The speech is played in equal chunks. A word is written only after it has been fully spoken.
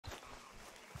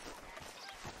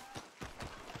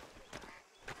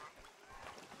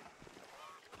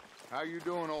How you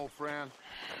doing, old friend?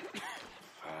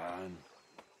 Fine.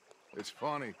 It's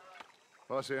funny,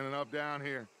 us ending up down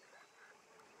here.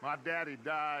 My daddy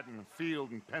died in a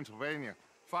field in Pennsylvania,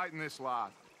 fighting this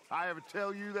lot. I ever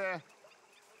tell you that?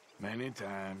 Many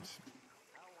times.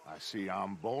 I see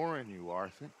I'm boring you,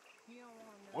 Arthur.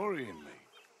 Worrying me.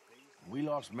 We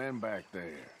lost men back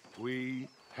there. We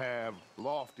have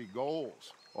lofty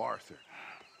goals, Arthur.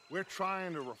 We're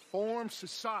trying to reform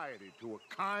society to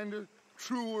a kinder,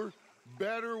 truer,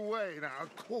 better way. Now,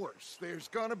 of course, there's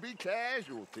gonna be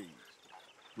casualties.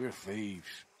 We're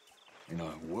thieves. In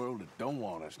a world that don't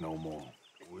want us no more.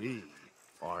 We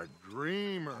are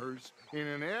dreamers in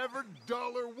an ever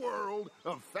duller world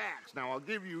of facts. Now, I'll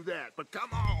give you that, but come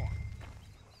on.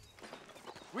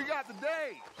 We got the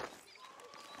day.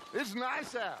 It's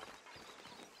nice out.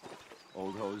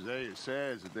 Old Hosea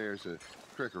says that there's a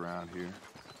creek around here.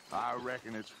 I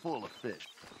reckon it's full of fish.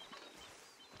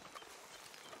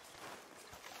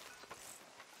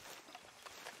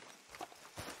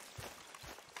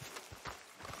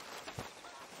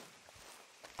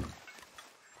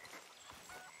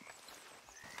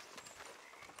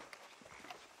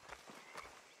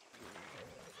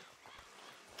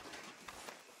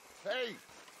 Hey,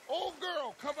 old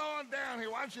girl, come on down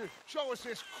here. Why don't you show us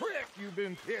this creek you've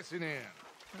been pissing in?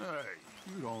 Hey,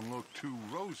 you don't look too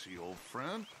rosy, old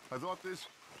friend. I thought this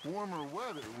warmer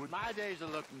weather would... My days are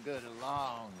looking good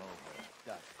along over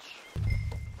Dutch.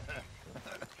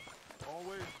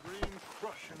 Always green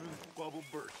crushing and bubble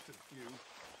bursting, you.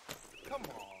 Come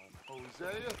on,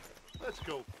 Hosea. Let's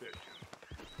go fishing.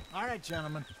 All right,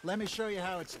 gentlemen. Let me show you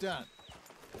how it's done.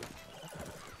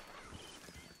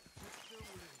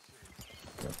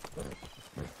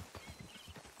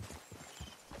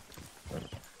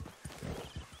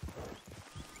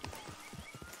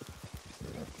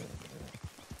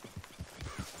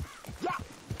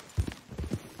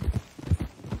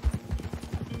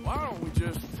 Why don't we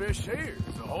just fish here?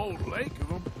 There's a whole lake of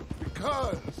them.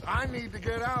 Because I need to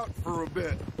get out for a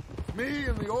bit. Me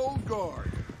and the old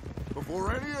guard.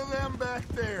 Before any of them back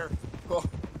there, oh,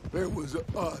 there was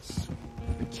us.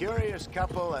 The curious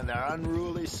couple and their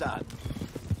unruly son.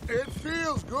 It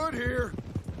feels good here.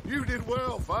 You did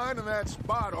well finding that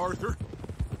spot, Arthur.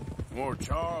 More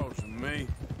Charles than me.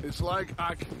 It's like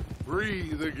I can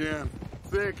breathe again,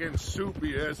 thick and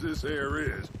soupy as this air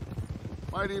is.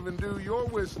 Might even do your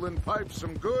whistling pipes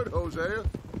some good, Hosea.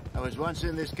 I was once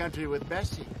in this country with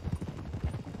Bessie.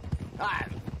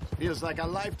 Feels like a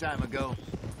lifetime ago.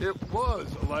 It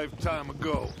was a lifetime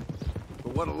ago.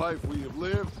 But what a life we have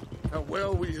lived, how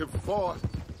well we have fought,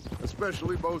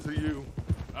 especially both of you.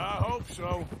 I hope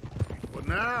so. But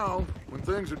now, when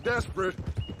things are desperate,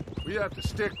 we have to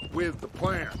stick with the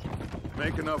plan.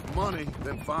 Make enough money,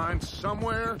 then find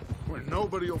somewhere where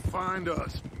nobody will find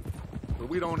us. But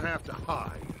we don't have to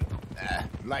hide.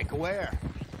 Like where?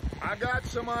 I got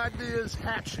some ideas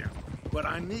hatching, but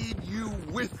I need you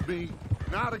with me,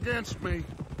 not against me.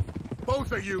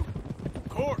 Both of you. Of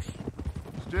course.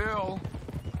 Still,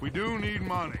 we do need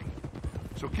money.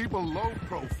 So keep a low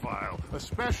profile,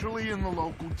 especially in the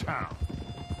local town.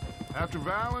 After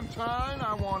Valentine,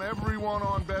 I want everyone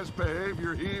on best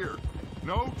behavior here.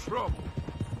 No trouble.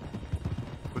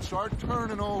 But start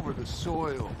turning over the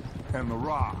soil and the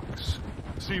rocks.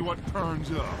 See what turns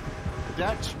up.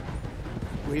 Dutch,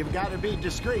 we've got to be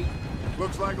discreet.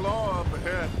 Looks like law up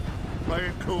ahead. Play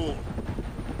it cool.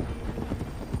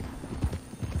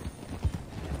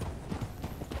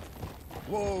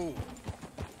 Whoa.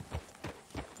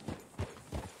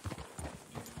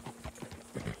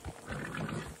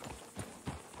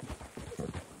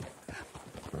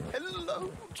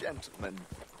 Hello, gentlemen.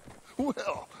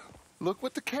 Well, look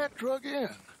what the cat drug in.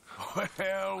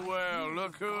 Well,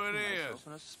 look who it is.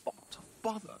 In a spot of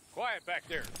bother. Quiet back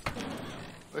there.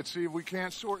 Let's see if we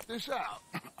can't sort this out.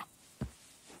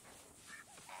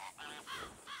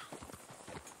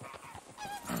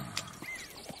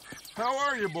 How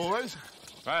are you, boys?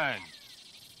 Fine.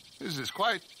 This is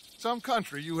quite some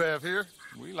country you have here.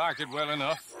 We like it well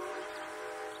enough.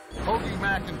 Hoagie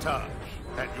McIntosh,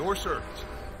 at your service.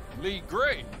 Lee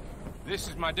Gray. This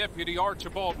is my deputy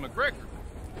Archibald McGregor.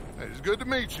 It's good to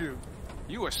meet you.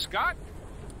 You a Scot?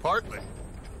 Partly.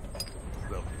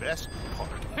 The best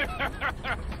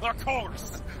part. Of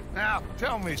course. Now,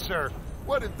 tell me, sir,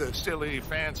 what did the silly,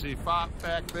 fancy fop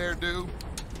back there do?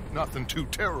 Nothing too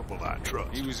terrible, I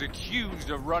trust. He was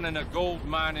accused of running a gold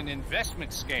mining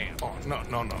investment scam. Oh, no.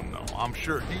 I'm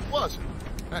sure he wasn't.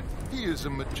 He is a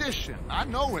magician. I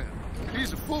know him.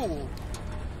 He's a fool,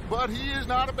 but he is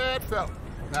not a bad fellow.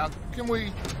 Now, can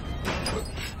we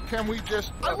Can we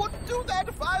just... I wouldn't do that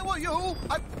if I were you.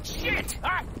 Shit!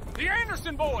 The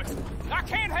Anderson boys! I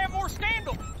can't have more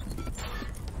scandal!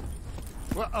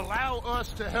 Well, allow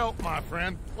us to help, my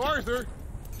friend. Arthur.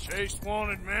 Chase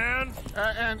wanted man.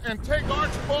 And take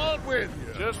Archibald with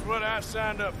you. Just what I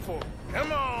signed up for.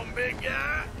 Come on, big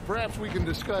guy. Perhaps we can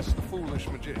discuss the foolish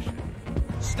magician.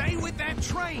 Stay with that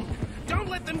train. Don't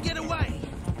let them get away.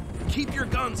 Keep your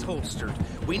guns holstered.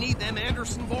 We need them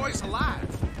Anderson boys alive.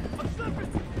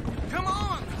 Come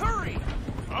on, hurry.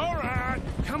 All right.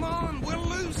 Come on, we're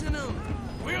losing them.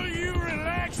 Will you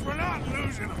relax? We're not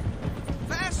losing them.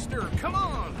 Faster, come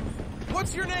on.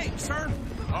 What's your name, sir?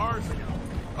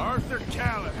 Arthur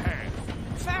Callahan.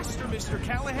 Faster, Mr.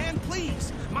 Callahan,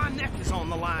 please. My neck is on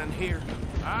the line here.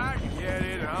 I get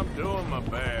it. I'm doing my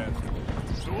best.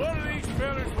 So what are these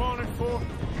fellas wanted for?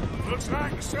 Looks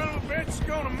like the son of a bitch is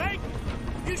gonna make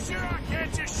it. You sure I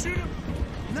can't just shoot him?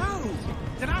 No.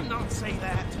 Did I not say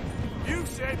that? You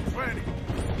said plenty.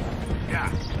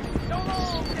 Yeah. So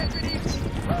long, deputy!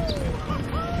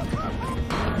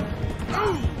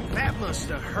 Ooh, that must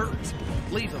have hurt.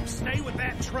 Leave them. Stay with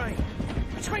that train.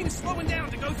 The train is slowing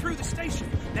down to go through the station.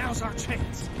 Now's our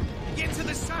chance. Get to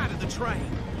the side of the train.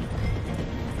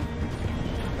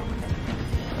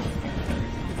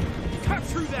 Cut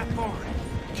through that barn.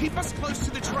 Keep us close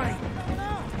to the train.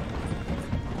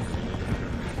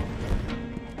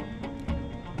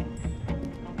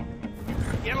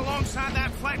 Get alongside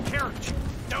that flat carriage.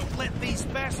 Don't let these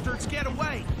bastards get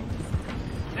away.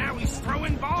 Now he's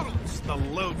throwing bottles, the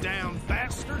low-down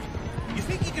bastard. You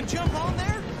think you can jump on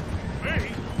there?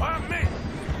 Me? Why me?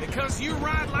 Because you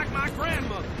ride like my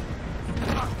grandmother.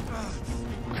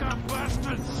 God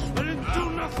bastard! I didn't do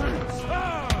nothing!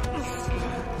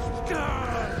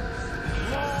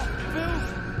 Law, filth!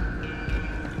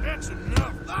 That's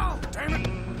enough! Oh, damn it!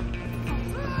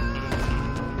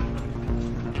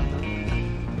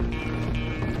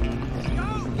 Go,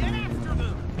 get after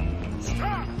them!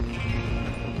 Stop!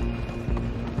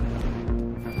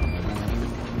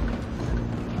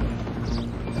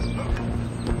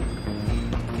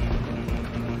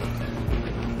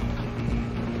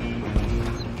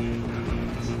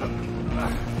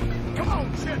 Come on,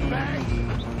 shitbag!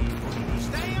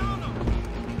 Stay on them!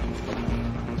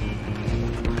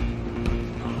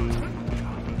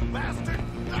 Bastard!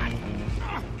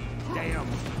 Damn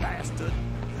bastard.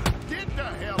 Get the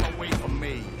hell away from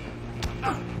me. I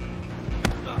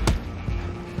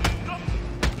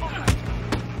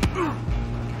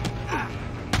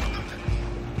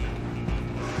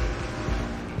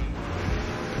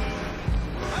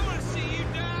want to see you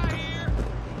die here!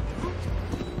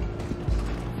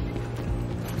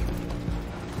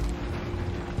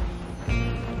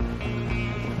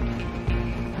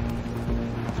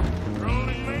 You're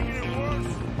only making it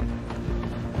worse.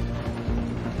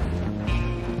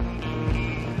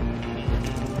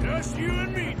 Just you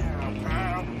and me now,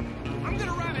 pal. I'm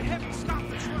gonna ride ahead and stop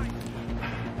the train.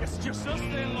 It's just us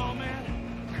then, lawman.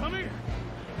 Come here.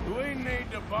 We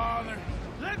need to bother.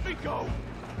 Let me go.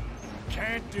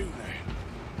 Can't do that.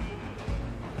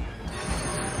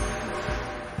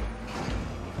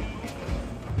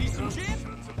 Need some gin?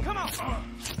 Come on.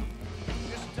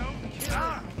 Just don't kill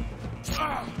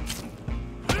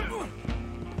him.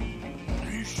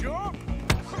 Are you sure?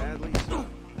 Sadly so.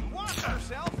 Watch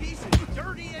yourself. He's as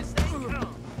dirty as they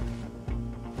come.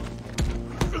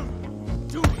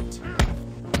 Do it.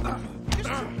 Just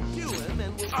do him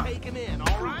and we'll take him in,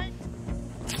 all right?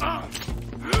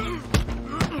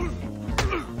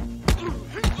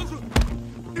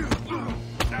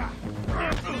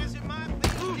 As it might be,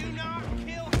 do not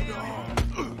kill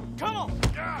him. Come on.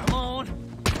 Come on.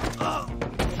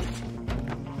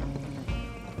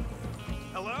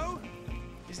 Hello?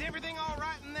 Is everything all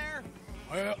right in there?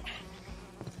 Well,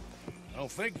 I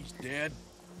don't think he's dead.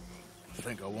 I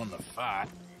think I won the fight.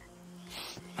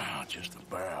 Just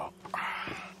about.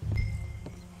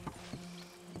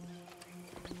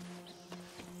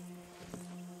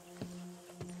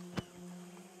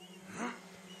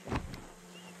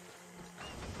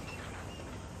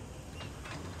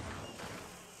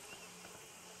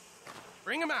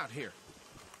 Bring him out here.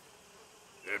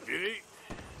 Deputy,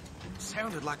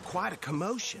 Sounded like quite a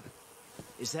commotion.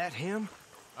 Is that him?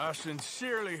 I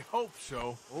sincerely hope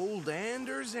so. Old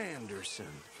Anders Anderson.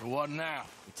 So what now?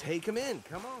 You take him in,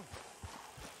 come on.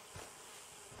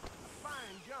 Fine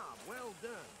job, well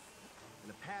done.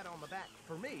 And a pat on the back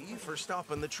for me for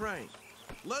stopping the train.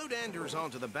 Load Anders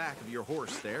onto the back of your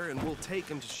horse there, and we'll take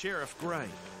him to Sheriff Gray.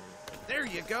 There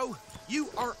you go. You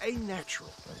are a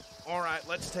natural. All right,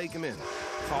 let's take him in.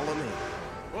 Follow me.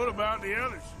 What about the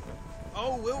others?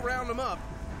 Oh, we'll round them up.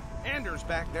 Anders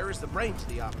back there is the brains of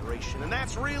the operation, and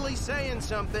that's really saying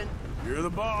something. You're the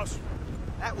boss.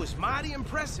 That was mighty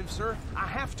impressive, sir. I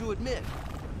have to admit.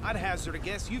 I'd hazard a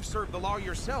guess you've served the law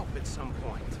yourself at some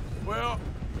point. Well,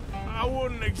 I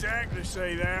wouldn't exactly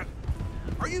say that.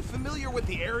 Are you familiar with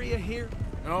the area here?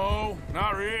 No,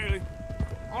 not really.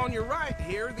 On your right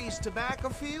here, these tobacco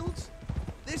fields?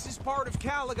 This is part of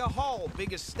Caliga Hall,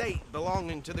 big estate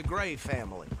belonging to the Gray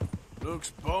family.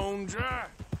 Looks bone dry.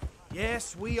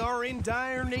 Yes, we are in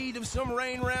dire need of some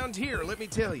rain round here, let me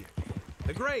tell you.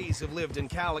 The Grays have lived in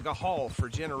Caliga Hall for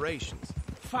generations.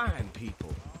 Fine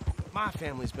people. My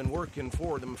family's been working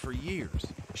for them for years.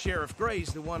 Sheriff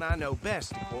Gray's the one I know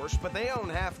best, of course, but they own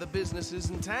half the businesses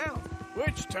in town.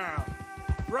 Which town?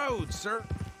 Rhodes, sir.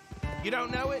 You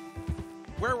don't know it?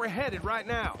 Where we're headed right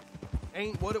now.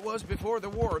 Ain't what it was before the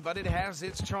war, but it has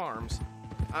its charms.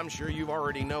 I'm sure you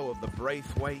already know of the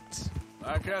Braithwaites.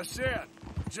 Like I said,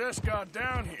 just got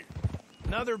down here.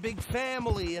 Another big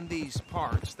family in these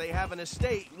parts. They have an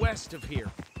estate west of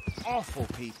here. Awful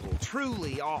people,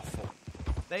 truly awful.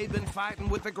 They've been fighting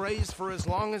with the Grays for as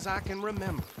long as I can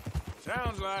remember.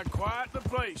 Sounds like quite the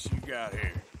place you got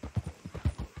here.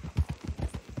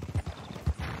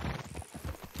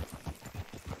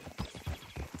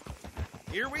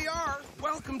 Here we are.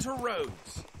 Welcome to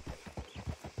Rhodes.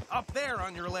 Up there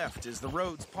on your left is the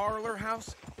Rhodes Parlor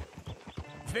House.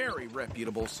 Very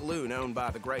reputable saloon owned by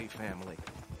the Gray family.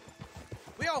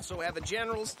 We also have a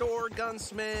general store,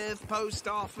 gunsmith, post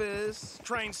office,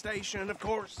 train station, of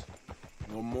course.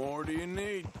 What more do you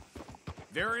need?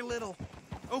 Very little.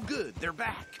 Oh, good, they're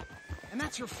back. And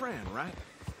that's your friend, right?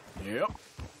 Yep.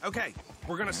 Okay,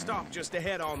 we're gonna stop just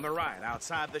ahead on the right,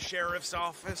 outside the sheriff's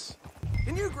office.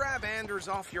 Can you grab Anders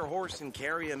off your horse and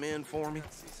carry him in for me?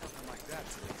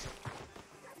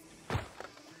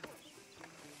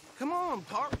 Come on,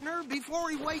 partner,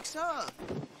 before he wakes up.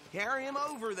 Carry him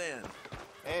over, then.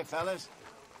 Hey, fellas.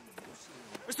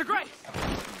 Mr. Gray!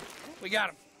 We got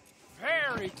him.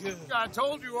 Very good. I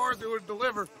told you Arthur would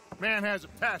deliver. Man has a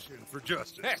passion for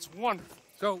justice. That's wonderful.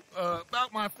 So,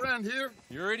 about my friend here?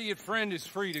 Your idiot friend is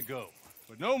free to go.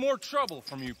 But no more trouble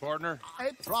from you, partner.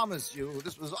 I promise you,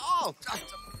 this was all just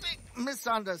a big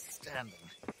misunderstanding.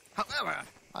 However,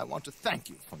 I want to thank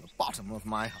you from the bottom of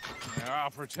my heart. Now,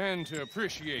 I'll pretend to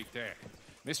appreciate that.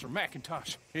 Mr.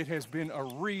 McIntosh, it has been a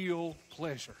real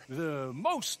pleasure. The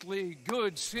mostly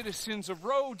good citizens of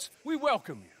Rhodes, we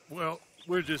welcome you. Well,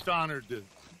 we're just honored to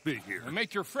be here. And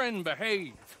make your friend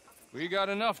behave. We got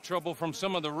enough trouble from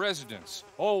some of the residents,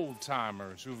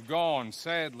 old-timers who've gone,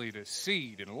 sadly, to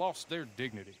seed and lost their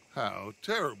dignity. How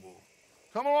terrible.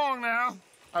 Come along now.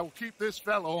 I will keep this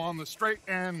fellow on the straight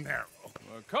and narrow.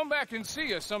 Come back and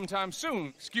see us sometime soon.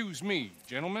 Excuse me,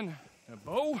 gentlemen.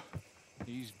 Bo,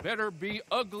 these better be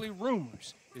ugly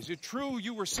rumors. Is it true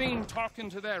you were seen talking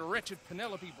to that wretched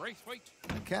Penelope Braithwaite?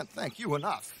 I can't thank you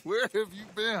enough. Where have you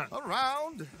been?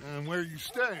 Around. And where you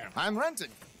staying? I'm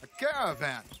renting a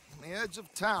caravan on the edge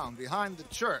of town behind the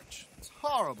church. It's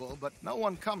horrible, but no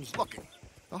one comes looking.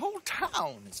 The whole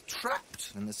town is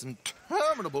trapped in this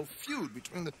interminable feud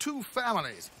between the two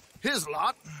families. His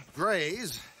lot,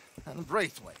 Gray's, and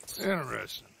Braithwaite's.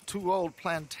 Interesting. Two old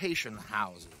plantation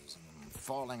houses, and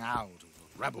falling out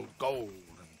over rebel gold,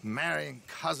 and marrying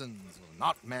cousins, or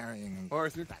not marrying. And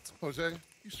Arthur, Jose,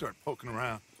 you start poking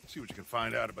around. See what you can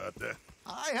find out about that.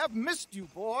 I have missed you,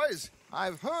 boys.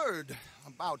 I've heard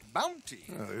about bounty.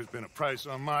 There's been a price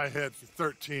on my head for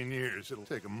 13 years. It'll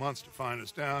take a month to find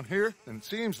us down here, and it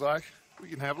seems like we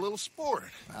can have a little sport.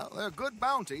 Well, they're good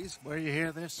bounties. Where you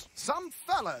hear this? Some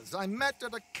fellas I met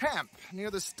at a camp near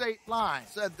the state line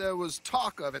said there was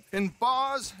talk of it in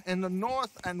bars in the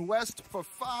north and west for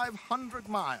 500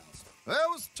 miles. There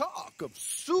was talk of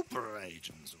super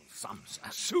agents of some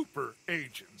sort. Super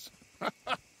agents.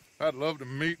 I'd love to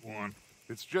meet one.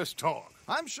 It's just talk.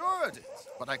 I'm sure it is,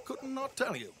 but I couldn't not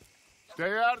tell you.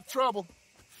 Stay out of trouble.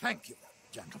 Thank you,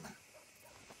 gentlemen.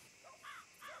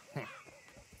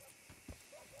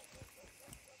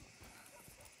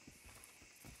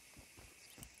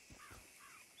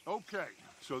 Okay,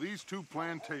 so these two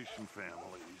plantation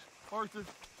families. Arthur,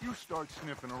 you start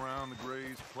sniffing around the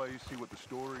Gray's place, see what the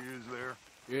story is there.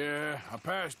 Yeah, I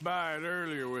passed by it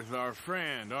earlier with our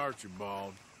friend,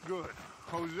 Archibald. Good.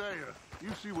 Hosea, you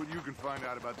see what you can find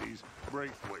out about these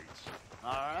Braithwaites.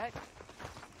 All right.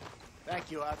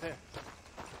 Thank you, Arthur.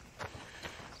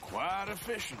 Quite a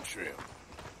fishing trip.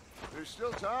 There's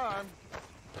still time.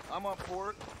 I'm up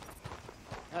for it.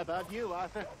 How about you,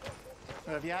 Arthur?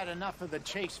 Or have you had enough of the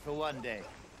chase for one day?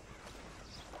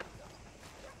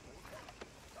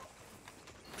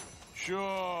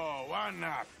 Sure, why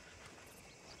not?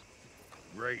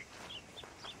 Great.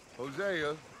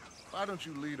 Hosea, why don't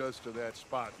you lead us to that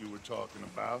spot you were talking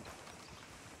about?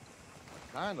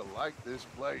 I kinda like this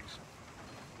place.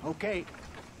 Okay.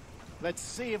 Let's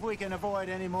see if we can avoid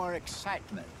any more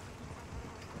excitement.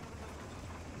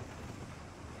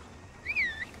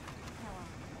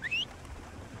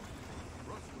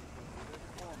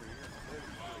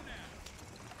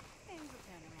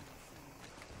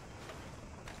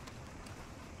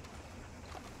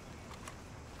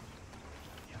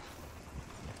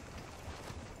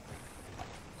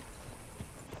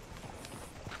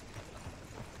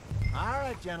 All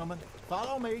right, gentlemen,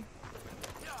 follow me.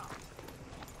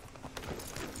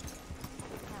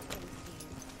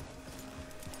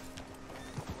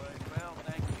 Well,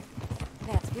 thank you.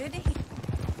 That's good to hear.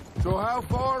 So how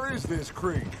far is this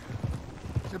creek?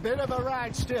 It's a bit of a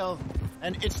ride still,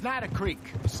 and it's not a creek.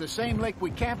 It's the same lake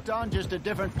we camped on, just a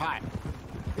different pipe.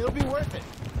 It'll be worth it.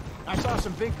 I saw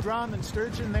some big drum and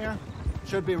sturgeon there.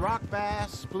 Should be rock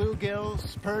bass,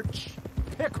 bluegills, perch,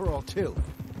 pickerel, too.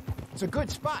 It's a good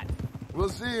spot. We'll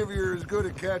see if you're as good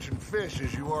at catching fish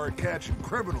as you are at catching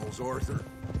criminals, Arthur.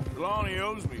 Trelawney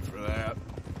owes me for that.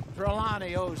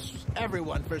 Trelawney owes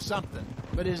everyone for something,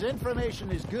 but his information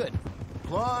is good.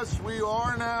 Plus, we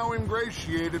are now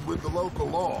ingratiated with the local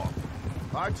law.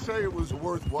 I'd say it was a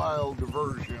worthwhile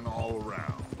diversion all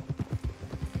around.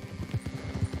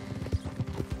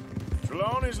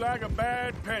 Trelawney's like a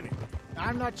bad penny.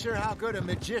 I'm not sure how good a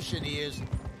magician he is,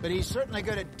 but he's certainly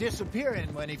good at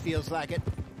disappearing when he feels like it.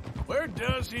 Where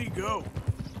does he go?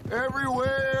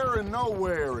 Everywhere and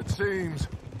nowhere, it seems.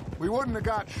 We wouldn't have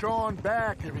got Sean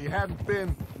back if he hadn't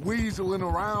been weaseling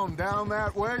around down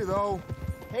that way, though.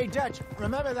 Hey, Dutch,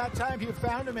 remember that time you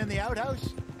found him in the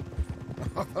outhouse?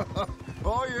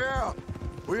 Oh, yeah.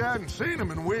 We hadn't seen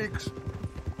him in weeks.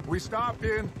 We stopped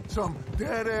in some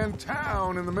dead-end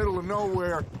town in the middle of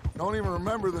nowhere. Don't even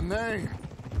remember the name.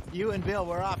 You and Bill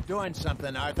were off doing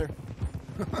something, Arthur.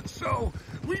 So,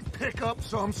 we pick up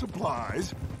some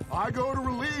supplies. I go to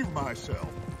relieve myself.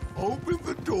 Open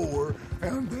the door,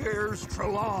 and there's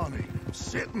Trelawney,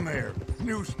 sitting there,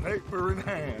 newspaper in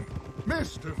hand.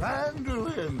 Mr. Van der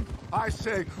Linde. I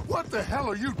say, what the hell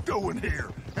are you doing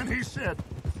here? And he said,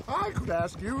 I could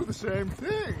ask you the same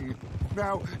thing.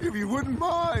 Now, if you wouldn't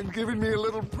mind giving me a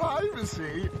little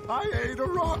privacy, I ate a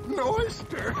rotten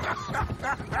oyster.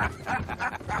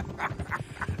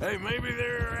 Hey, maybe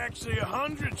there are actually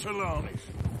 100 Trelawneys.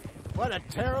 What a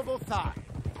terrible thought.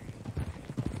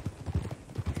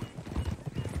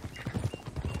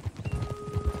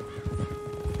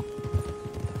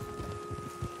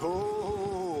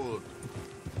 Hold.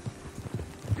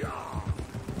 Yeah.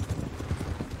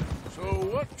 So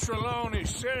what Trelawney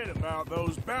said about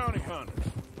those bounty hunters?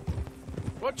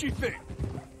 What you think?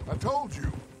 I told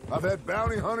you. I've had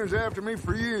bounty hunters after me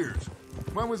for years.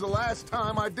 When was the last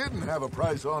time I didn't have a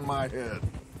price on my head?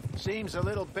 Seems a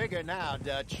little bigger now,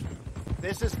 Dutch.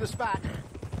 This is the spot.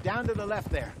 Down to the left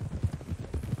there.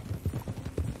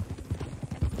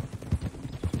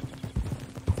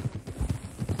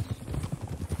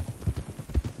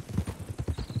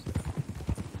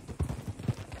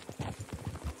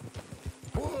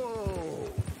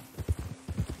 Whoa!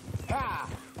 Ha!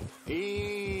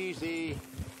 Easy.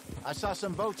 I saw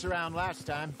some boats around last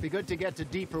time. Be good to get to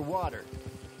deeper water.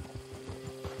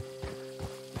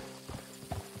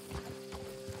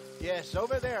 Yes,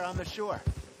 over there on the shore.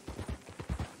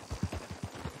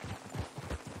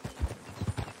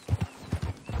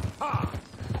 Ha!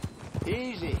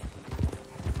 Easy.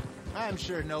 I'm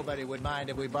sure nobody would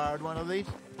mind if we borrowed one of these.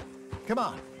 Come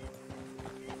on.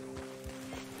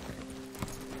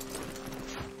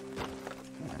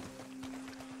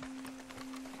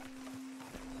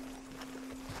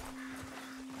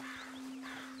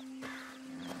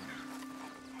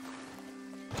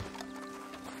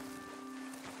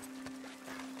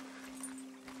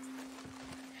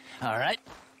 All right.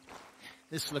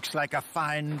 This looks like a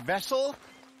fine vessel.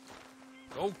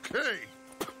 Okay.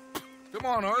 Come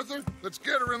on, Arthur. Let's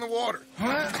get her in the water.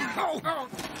 Oh.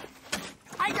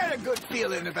 I got a good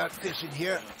feeling about fishing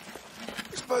here.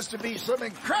 It's supposed to be some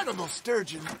incredible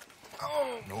sturgeon.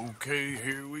 Oh. Okay,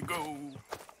 here we go.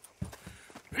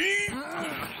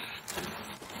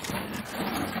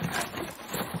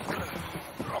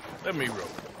 Let me row.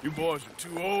 You boys are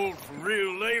too old for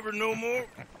real labor no more.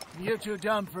 You're too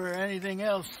dumb for anything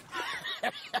else.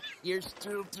 You're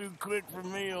still too quick for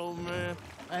me, old man.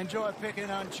 I enjoy picking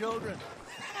on children.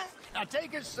 Now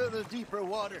take us to the deeper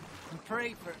water and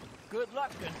pray for good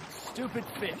luck and stupid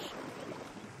fish.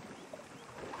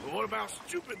 But what about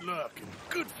stupid luck and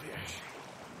good fish?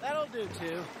 That'll do,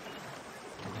 too.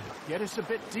 Get us a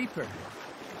bit deeper.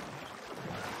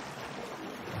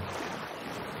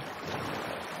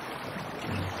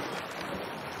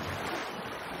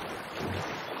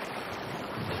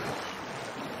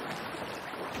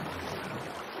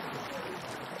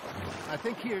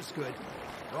 think here's good.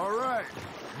 All right.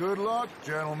 Good luck,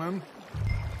 gentlemen.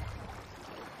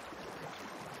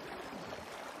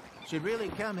 Should really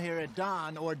come here at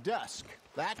dawn or dusk.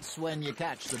 That's when you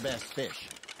catch the best fish.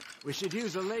 We should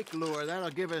use a lake lure. That'll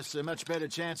give us a much better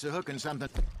chance of hooking something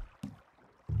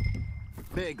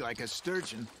big like a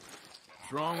sturgeon.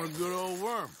 What's wrong with good old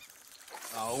worm?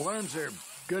 Oh, worms are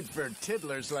good for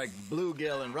tiddlers like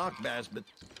bluegill and rock bass, but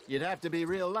you'd have to be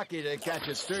real lucky to catch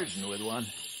a sturgeon with one.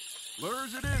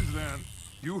 Lures it is, then.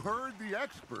 You heard the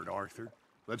expert, Arthur.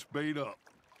 Let's bait up.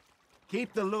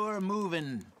 Keep the lure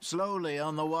moving slowly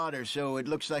on the water so it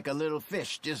looks like a little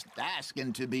fish just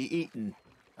asking to be eaten.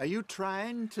 Are you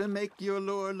trying to make your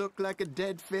lure look like a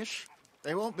dead fish?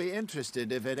 They won't be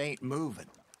interested if it ain't moving.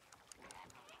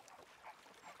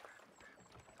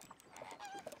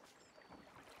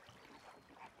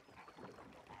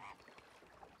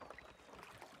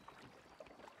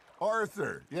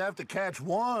 Arthur, you have to catch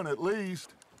one at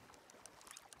least.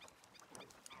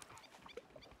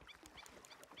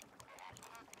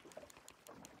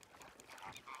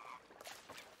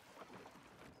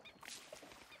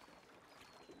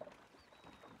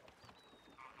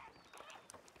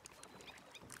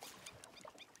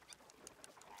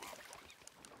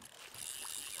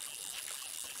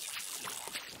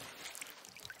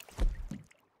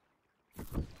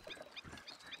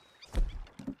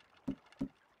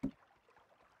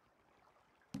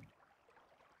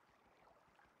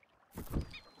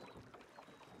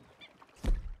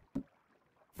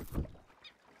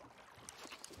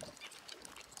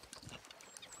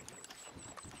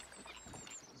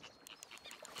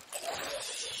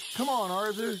 Come on,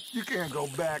 Arthur. You can't go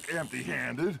back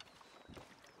empty-handed.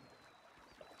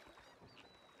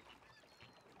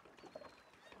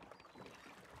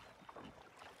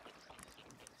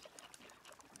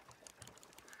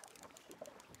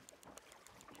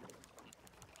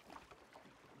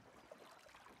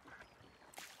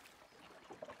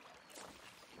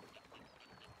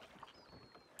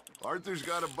 Arthur's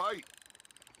got a bite.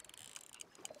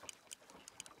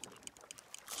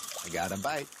 I got a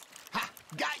bite. Ha!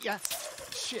 Got ya!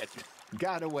 Shit.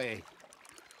 Got away.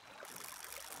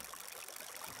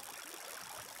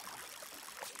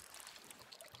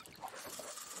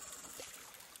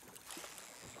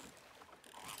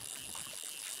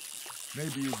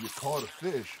 Maybe if you caught a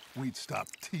fish, we'd stop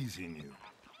teasing you.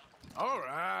 All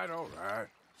right, all right.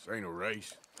 This ain't a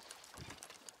race.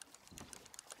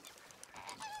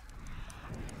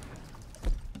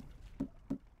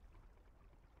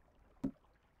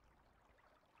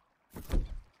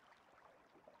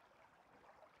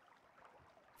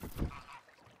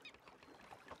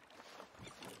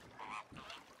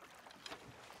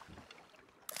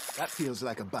 That feels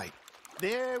like a bite.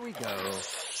 There we go.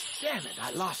 Damn it,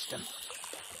 I lost him.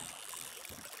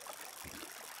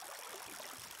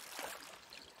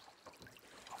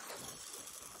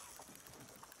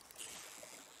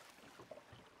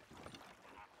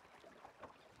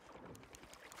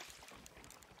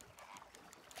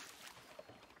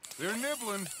 They're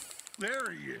nibbling.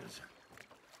 There he is.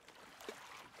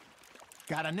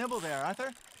 Got a nibble there,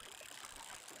 Arthur.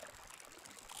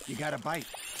 You got a bite.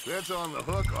 That's on the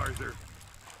hook, Arthur.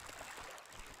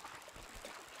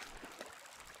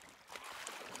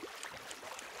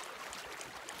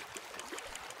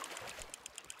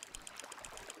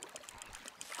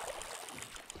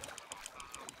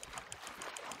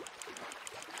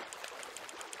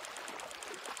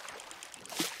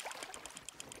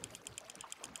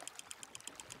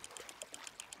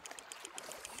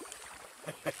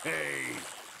 Hey,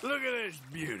 look at this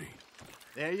beauty.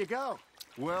 There you go.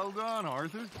 Well done,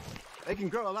 Arthur. They can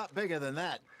grow a lot bigger than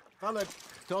that. Fella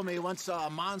told me he once saw a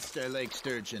monster lake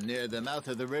sturgeon near the mouth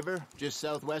of the river, just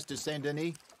southwest of Saint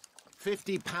Denis.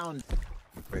 50-pound,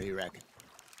 he reckoned.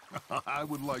 I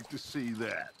would like to see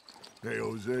that. Hey,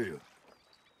 Hosea, you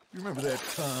remember that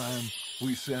time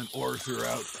we sent Arthur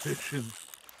out fishing?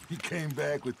 He came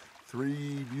back with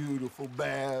 3 beautiful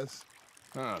bass.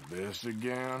 Not this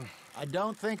again. I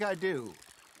don't think I do.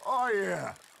 Oh,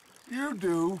 yeah, you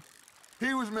do.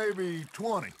 He was maybe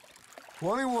 20,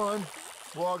 21,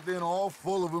 walked in all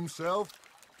full of himself.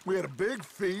 We had a big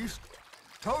feast,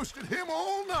 toasted him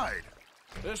all night.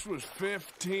 This was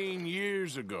 15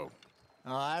 years ago.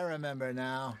 Oh, I remember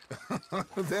now.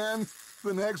 Then,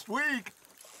 the next week,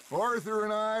 Arthur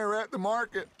and I are at the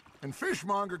market, and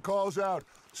Fishmonger calls out,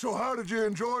 "So how did you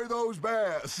enjoy those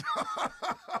bass?"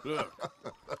 Look,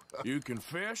 you can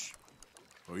fish,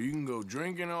 or you can go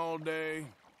drinking all day,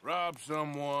 rob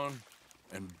someone,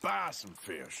 and buy some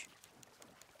fish.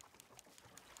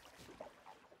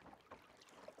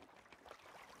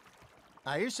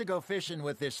 I used to go fishing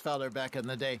with this feller back in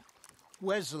the day.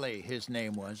 Wesley, his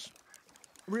name was.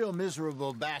 Real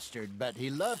miserable bastard, but he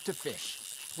loved to fish.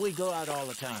 We go out all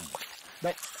the time.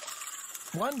 But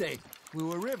one day, we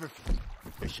were river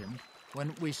fishing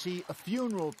when we see a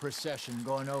funeral procession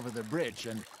going over the bridge,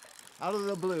 and out of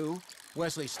the blue,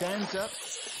 Wesley stands up,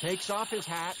 takes off his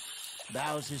hat,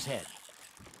 bows his head.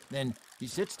 Then he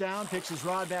sits down, picks his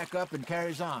rod back up, and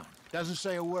carries on. Doesn't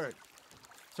say a word.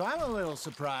 So I'm a little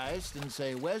surprised and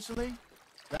say, Wesley,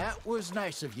 that was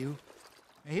nice of you.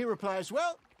 And he replies,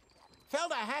 well,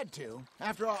 felt I had to.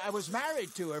 After all, I was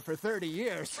married to her for 30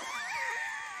 years.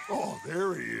 Oh,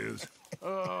 there he is.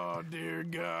 Oh, dear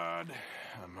God.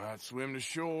 I might swim to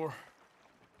shore.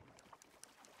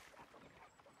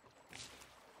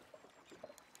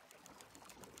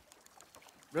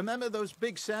 Remember those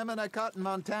big salmon I caught in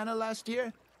Montana last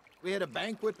year? We had a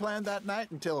banquet planned that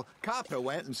night until Copper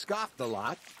went and scoffed the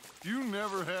lot. You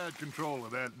never had control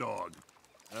of that dog.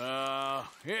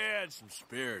 He had some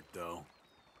spirit, though.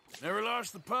 Never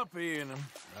lost the puppy in him,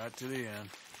 right to the end.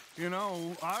 You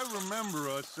know, I remember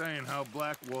us saying how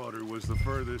Blackwater was the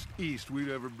furthest east we'd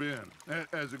ever been.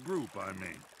 As a group, I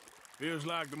mean. Feels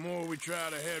like the more we try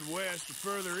to head west, the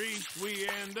further east we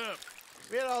end up.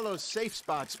 We had all those safe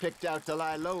spots picked out to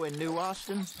lie low in New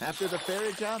Austin after the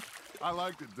ferry job. I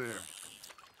liked it there.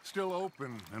 Still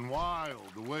open and wild,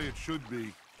 the way it should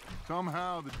be.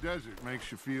 Somehow the desert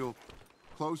makes you feel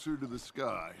closer to the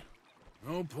sky.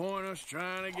 No point us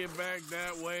trying to get back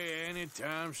that way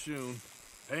anytime soon.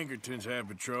 Pinkertons had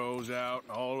patrols out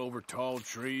all over tall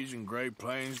trees and Great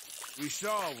Plains. We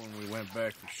saw when we went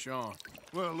back to Sean.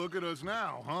 Well, look at us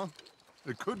now, huh?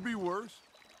 It could be worse.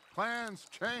 Plans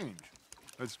change.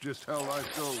 That's just how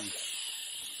life goes.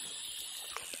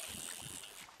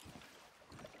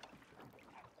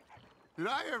 Did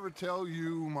I ever tell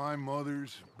you my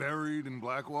mother's buried in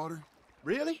Blackwater?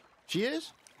 Really? She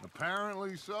is?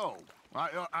 Apparently so.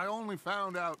 I only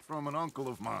found out from an uncle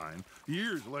of mine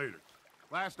years later.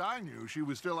 Last I knew, she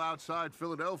was still outside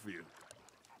Philadelphia.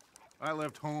 I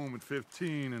left home at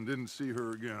 15 and didn't see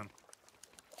her again.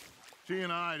 She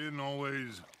and I didn't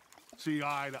always see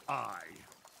eye to eye.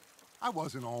 I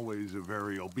wasn't always a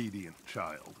very obedient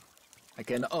child. I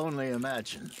can only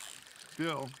imagine.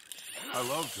 Still, I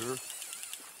loved her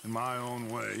in my own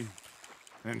way,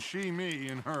 and she me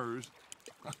in hers.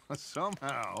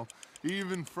 Somehow,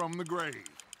 even from the grave,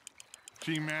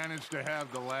 she managed to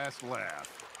have the last laugh.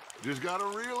 Just gotta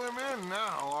reel him in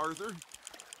now, Arthur.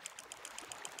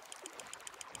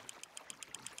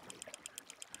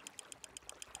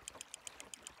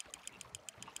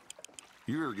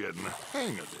 You're getting the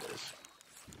hang of this.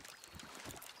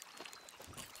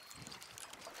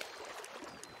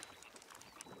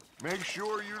 Make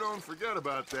sure you don't forget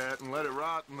about that and let it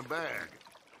rot in the bag.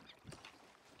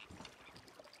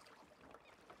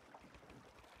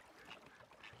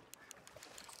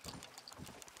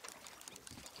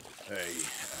 Hey,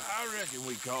 I reckon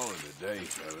we call it a day,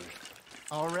 fellas.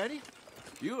 Already?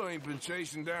 You ain't been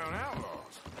chasing down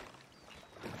outlaws.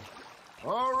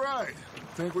 All right.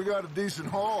 Think we got a decent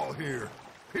haul here.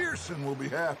 Pearson will be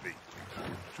happy.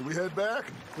 Should we head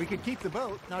back? We could keep the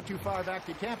boat not too far back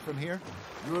to camp from here.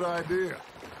 Good idea.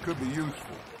 Could be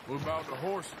useful. What about the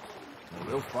horses? Well,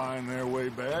 they'll find their way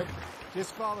back.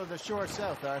 Just follow the shore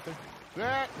south, Arthur.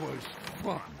 That was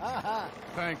fun.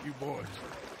 Thank you, boys.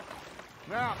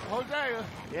 Now, Hosea.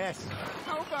 Yes.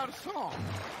 How about a song?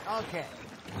 Okay.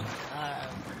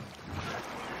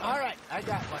 All right, I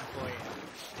got one for you.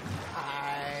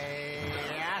 I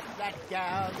asked that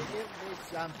gal to give me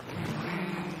some.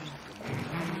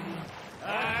 I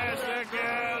asked that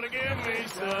gal to give me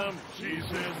some. She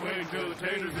says, wait till the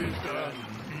taters is done.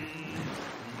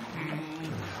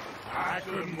 I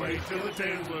couldn't wait till the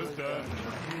taters was done.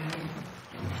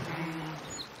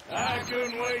 I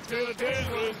couldn't wait till the taters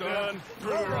was done.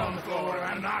 Threw her on the floor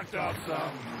and knocked off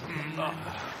some.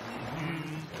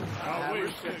 I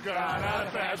wish to God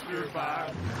I'd passed her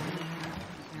by.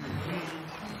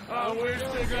 I wish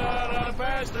to God I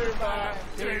passed her by.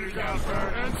 Taters got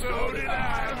burnt and so did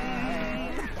I.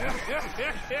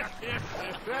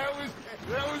 That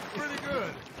was pretty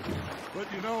good. But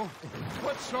you know,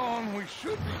 what song we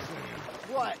should be singing?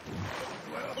 What?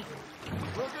 Well,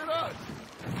 look at us.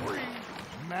 Free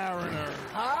mariners.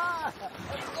 Ah,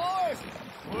 of course.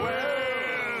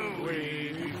 Well,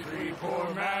 we three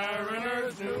poor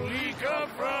mariners newly come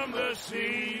from the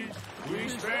seas. We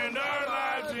spend our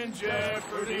lives in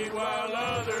jeopardy while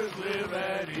others live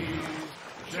at ease.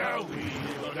 Shall we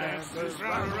go dance this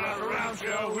round, round, around?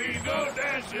 Shall we go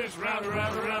dance this round,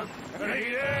 round, around?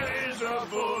 Hey, there is a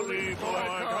bully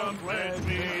boy, come pledge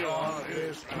me on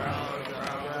his crown,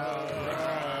 round,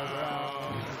 round,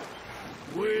 round.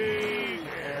 We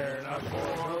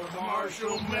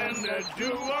commercial men that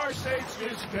do our states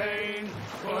disdain.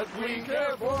 But we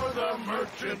care for the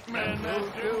merchantmen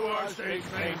who do our states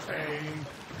maintain.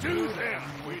 To them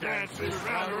we dance this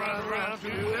round, around, around. To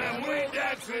them we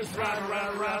dance this round,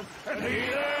 around, around. And he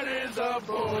that is a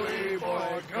bully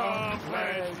boy, come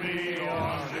pledge me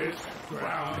on this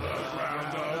ground, ground,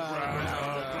 ground, ground,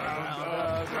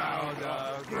 ground,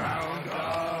 ground, ground.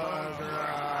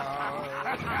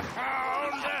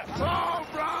 Oh,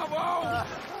 bravo!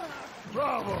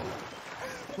 Bravo!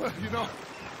 Well, you know,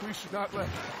 we should not let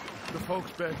the folks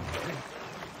beg think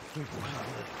we're too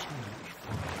much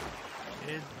fun.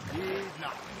 Indeed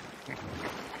not.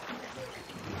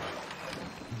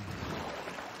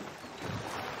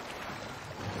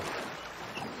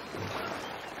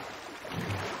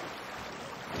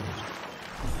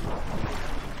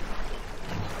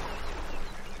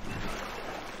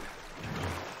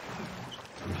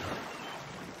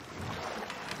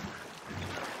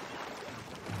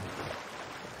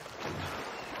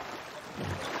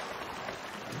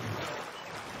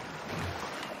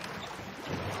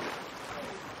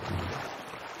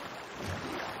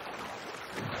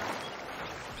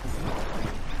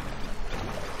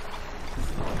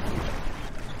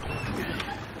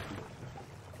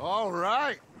 All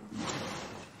right.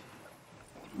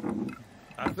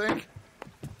 I think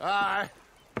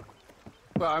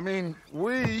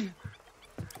we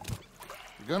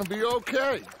are gonna be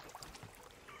okay.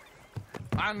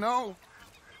 I know.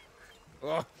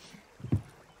 Well,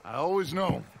 I always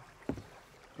know.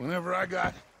 Whenever I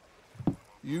got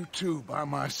you two by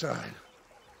my side,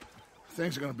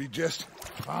 things are gonna be just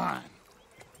fine.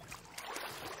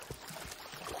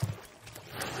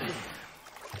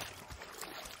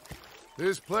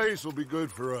 This place will be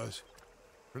good for us.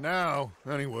 For now,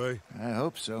 anyway. I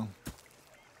hope so.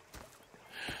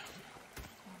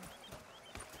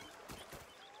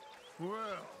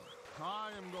 Well, I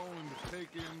am going to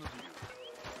take in the view.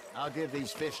 I'll give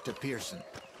these fish to Pearson.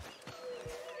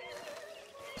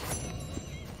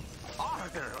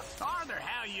 Arthur,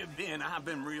 how you been? I've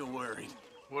been real worried.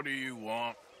 What do you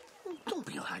want? Don't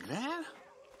be like that.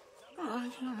 All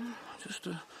right, just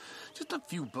a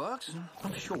few bucks, and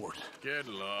I'm short. Get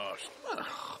lost.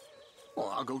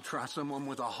 Well, I'll go try someone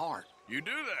with a heart. You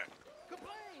do that.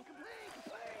 Complain.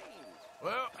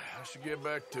 Well, I should get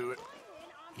back to it.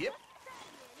 Yep.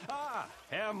 Ah,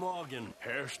 Herr Morgan.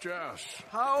 Herr Strauss.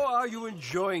 How are you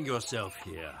enjoying yourself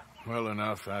here? Well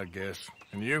enough, I guess.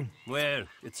 And you? Well,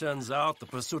 it turns out the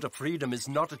pursuit of freedom is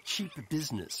not a cheap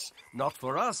business. Not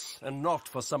for us, and not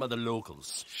for some of the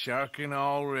locals. Shocking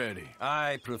already.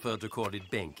 I prefer to call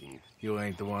it banking. You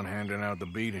ain't the one handing out the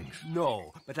beatings.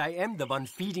 No, but I am the one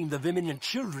feeding the women and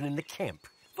children in the camp.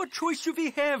 What choice do we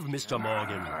have, Mr.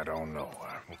 Morgan? I don't know.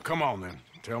 Well, come on, then.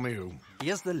 Tell me who.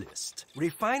 Here's the list.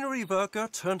 Refinery worker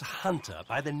turned hunter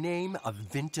by the name of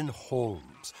Vinton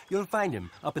Holmes. You'll find him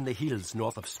up in the hills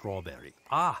north of Strawberry.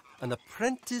 Ah, an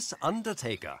apprentice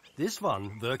undertaker. This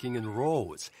one working in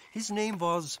Rhodes. His name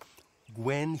was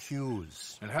Gwen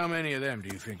Hughes. And how many of them do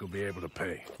you think will be able to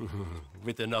pay?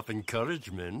 With enough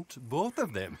encouragement, both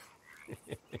of them.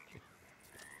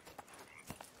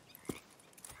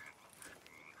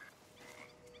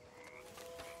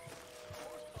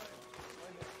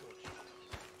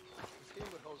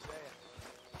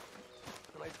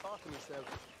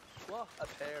 What a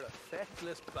pair of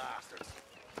feckless bastards.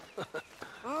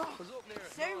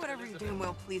 Say whatever you're doing,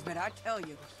 well, please, but I tell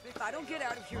you, if I don't get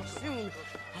out of here soon,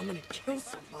 I'm gonna kill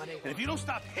somebody. And if you don't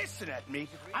stop hissing at me,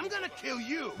 I'm gonna kill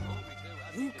you.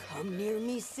 You come near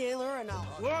me, sailor, and I'll...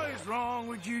 What is wrong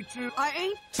with you two? I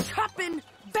ain't chopping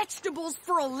vegetables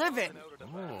for a living.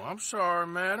 Oh, I'm sorry,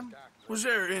 madam. Was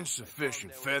there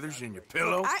insufficient feathers in your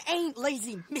pillow? I ain't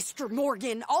lazy, Mr.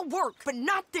 Morgan. I'll work, but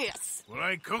not this. Well,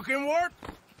 ain't cooking work?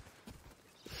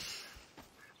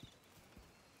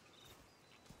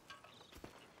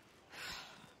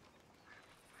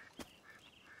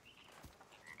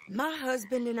 My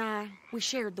husband and I, we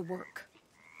shared the work.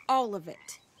 All of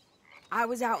it. I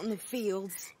was out in the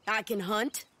fields. I can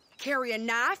hunt, carry a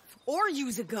knife, or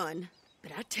use a gun.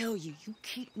 But I tell you, you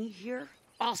keep me here,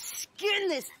 I'll skin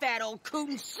this fat old coot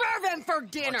and serve him for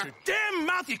dinner. Watch your damn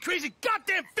mouth, you crazy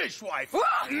goddamn fishwife!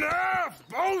 Enough,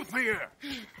 both of you!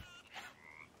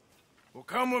 Well,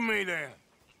 come with me, then.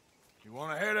 You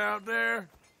want to head out there,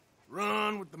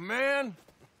 run with the men?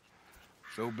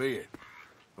 So be it.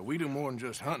 But we do more than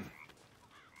just hunting.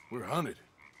 We're hunted.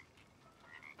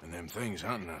 And them things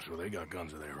hunting us, well, they got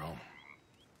guns of their own.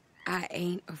 I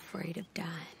ain't afraid of dying.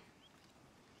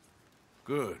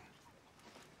 Good.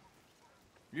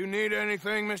 You need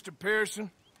anything, Mr.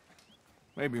 Pearson?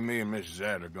 Maybe me and Mrs.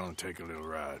 Ad are gonna take a little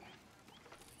ride.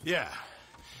 Yeah.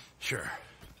 Sure.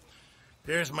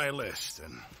 Here's my list,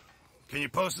 and can you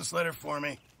post this letter for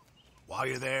me while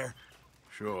you're there?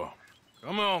 Sure.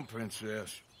 Come on,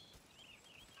 princess.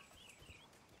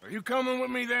 Are you coming with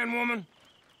me then, woman?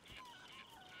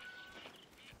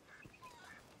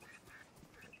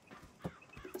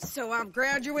 So I've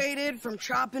graduated from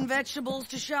chopping vegetables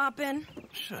to shopping?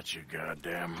 Shut your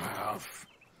goddamn mouth.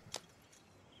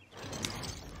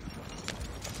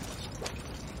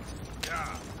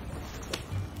 Yeah.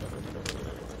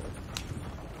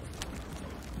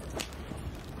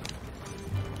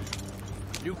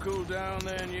 You cool down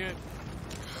then yet?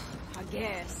 I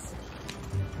guess.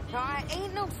 I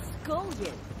ain't no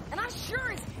scullion, and I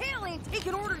sure as hell ain't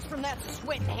taking orders from that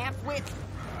sweating half-wit.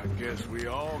 I guess we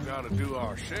all gotta do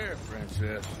our share,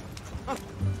 princess.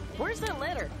 Where's that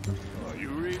letter? Oh, you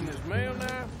reading his mail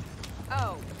now?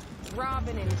 Oh,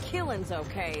 robbing and killing's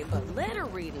okay, but letter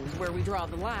reading's where we draw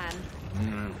the line.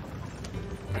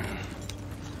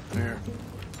 Here.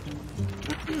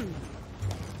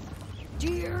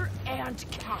 Dear Aunt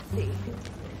Kathy,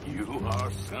 You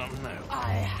are something else.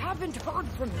 I haven't heard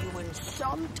from you in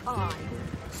some time,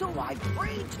 so I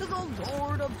pray to the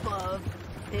Lord above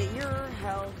that your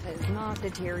health has not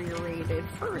deteriorated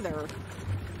further.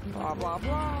 Blah, blah,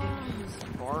 blah. It's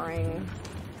boring.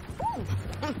 Ooh.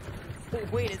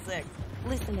 Wait a sec.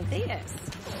 Listen to this.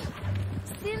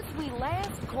 Since we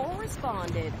last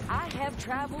corresponded, I have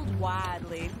traveled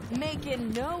widely,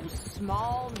 making no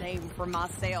small name for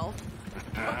myself.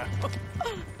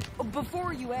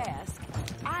 Before you ask,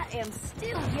 I am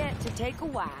still yet to take a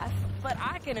wife, but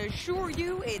I can assure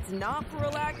you it's not for a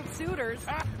lack of suitors.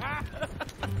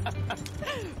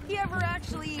 You ever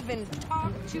actually even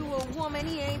talked to a woman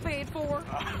he ain't paid for?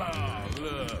 Oh,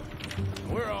 look.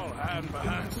 We're all hiding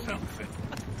behind something.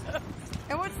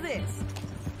 And what's this?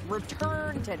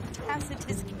 Return to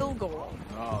Tacitus Kilgore.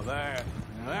 Oh, that.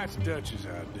 Now, that's Dutch's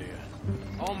idea.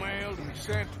 All mail to be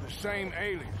sent to the same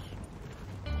alias.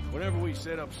 Whenever we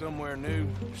set up somewhere new,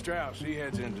 Strauss, he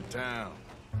heads into town.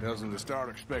 Tells them to start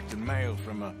expecting mail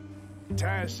from a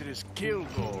Tacitus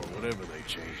Kilgore, whatever they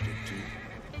changed it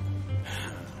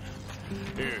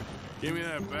to. Here, give me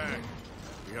that bag.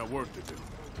 We got work to do.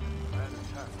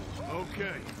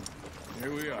 Okay,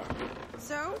 here we are.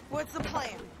 So, what's the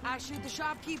plan? I shoot the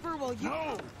shopkeeper while you...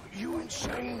 No! You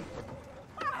insane?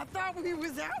 I thought we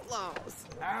was outlaws.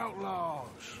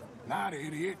 Outlaws, not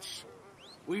idiots.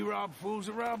 We rob fools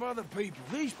that rob other people.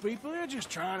 These people, they're just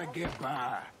trying to get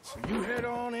by. So you head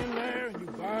on in there and you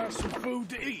buy some food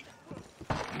to eat.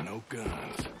 No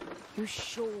guns. You're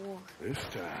sure? This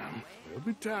time, there'll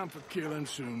be time for killing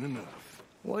soon enough.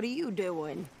 What are you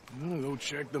doing? I'm gonna go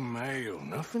check the mail.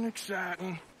 Nothing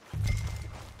exciting.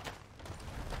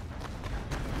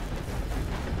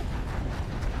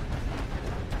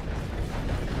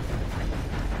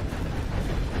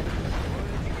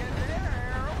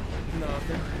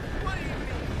 Nothing. What do you mean?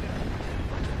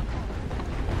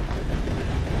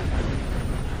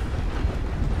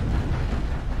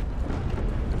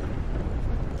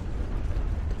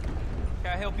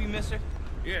 Can I help you, mister?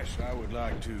 Yes, I would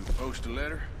like to post a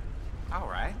letter. All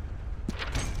right.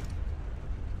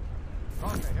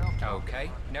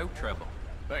 Okay, no trouble.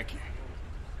 Thank you.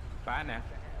 Bye now.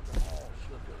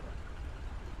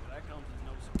 That comes as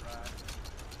no surprise.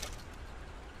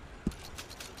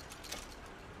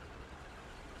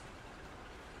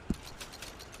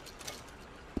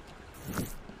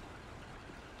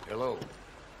 Hello.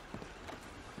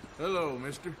 Hello,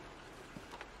 mister.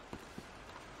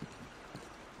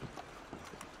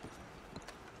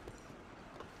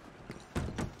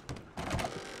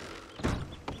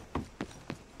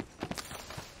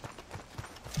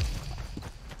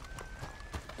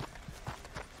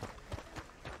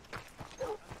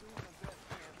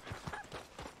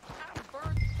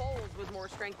 More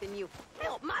strength than you.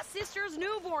 Hell, my sister's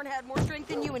newborn had more strength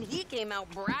than you, and he came out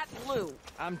bright blue.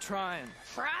 I'm trying.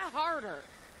 Try harder.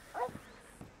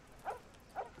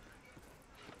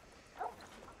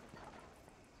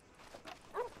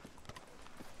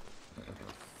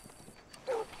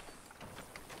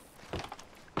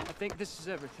 I think this is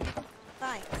everything.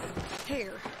 Thanks.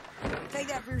 Here, take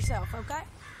that for yourself, okay?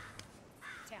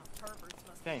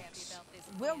 Thanks.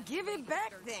 Well, give it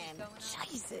back then.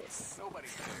 Jesus.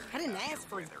 I didn't ask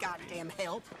for his goddamn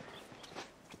help.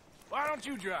 Why don't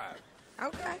you drive?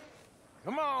 Okay.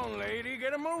 Come on, lady,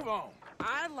 get a move on.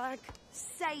 I like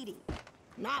Sadie,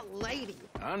 not lady.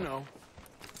 I know.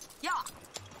 Yeah.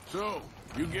 So,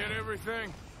 you get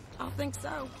everything? I think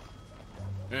so.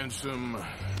 And some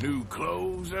new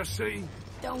clothes, I see?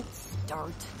 Don't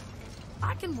start.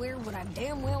 I can wear what I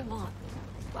damn well want.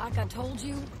 Like I told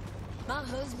you, My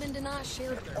husband and I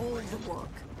shared all the work.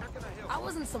 I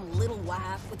wasn't some little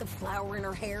wife with a flower in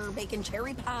her hair baking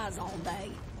cherry pies all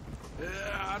day.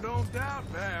 Yeah, I don't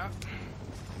doubt that.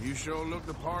 You sure look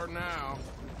the part now.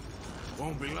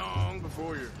 Won't be long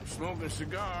before you're smoking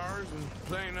cigars and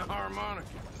playing the harmonica.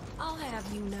 I'll have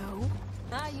you know,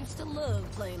 I used to love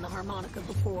playing the harmonica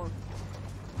before.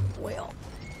 Well,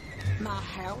 my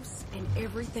house and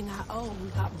everything I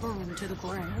owned got burned to the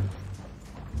ground.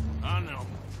 I know.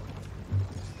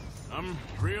 I'm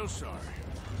real sorry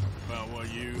about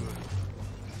what you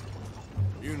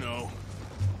know.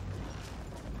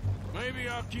 Maybe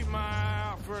I'll keep my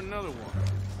eye out for another one.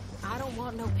 I don't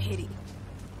want no pity.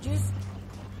 Just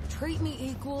treat me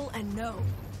equal and know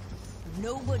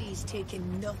nobody's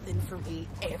taking nothing from me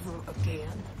ever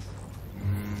again.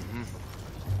 Mm-hmm.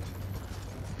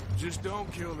 Just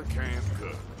don't kill the camp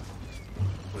cook.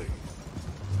 Please.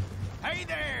 Hey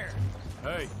there!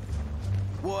 Hey.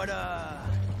 What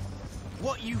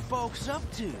you folks up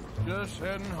to? Just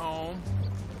heading home.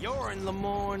 You're in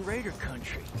Lemoyne Raider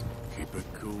country. Keep it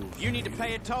cool. You need to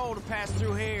pay a toll to pass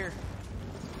through here.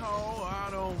 No, I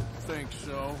don't think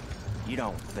so. You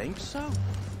don't think so?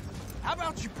 How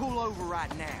about you pull over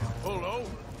right now? Pull over?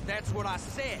 That's what I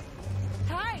said.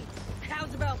 Hey,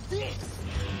 how's about this?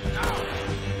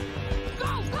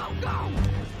 Go, go, go!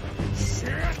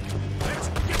 Shit! Let's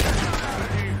get out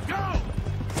of here! Go!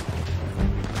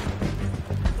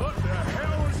 What the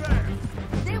hell was that?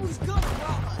 They was gonna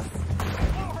rob us.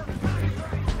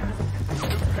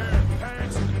 New pair of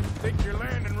pants and think you're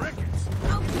landing Ricketts.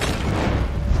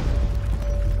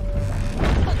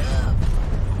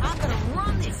 I'm gonna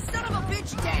run this son of a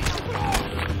bitch down!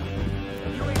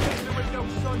 You ain't messing with no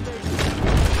Sunday.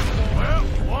 Well,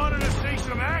 you wanted to see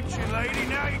some action, lady.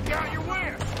 Now you got your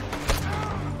wish.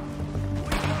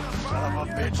 Son of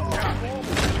a bitch got me.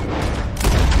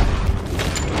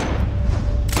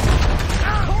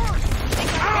 Of course! Think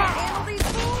I can't handle these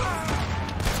fools?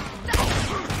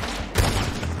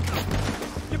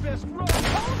 You best run. I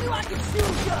told you I could shoot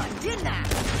a gun, didn't I?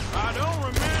 I don't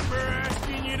remember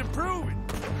asking you to prove it.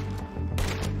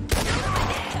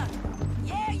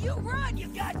 Yeah, you run, you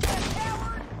goddamn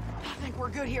coward! I think we're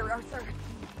good here, Arthur.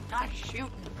 Nice shooting.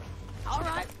 All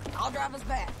right, I'll drive us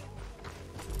back.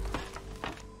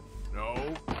 No,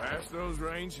 pass those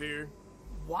reins here.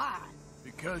 Why?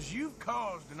 Because you've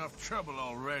caused enough trouble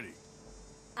already.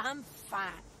 I'm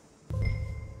fine.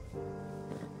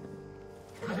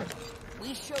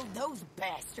 We showed those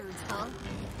bastards, huh?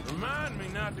 Remind me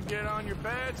not to get on your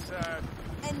bad side.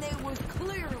 And they was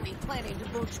clearly planning to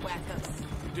bushwhack us.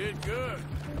 You did good.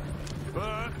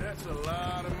 But that's a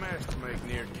lot of mess to make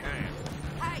near camp.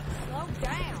 Hey, slow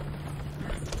down.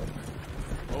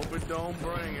 Hope it don't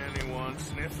bring anyone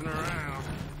sniffing around.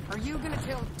 Are you gonna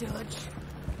tell Dutch?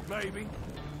 Maybe,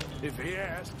 if he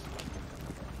asks.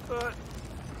 But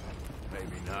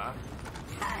maybe not.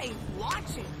 Hey,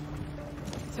 watch it.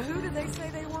 So who did they say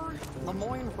they were?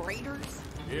 Lemoyne Raiders?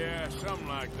 Yeah, something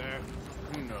like that.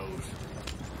 Who knows?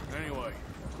 Anyway,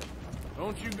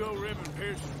 don't you go ribbing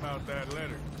Pearson about that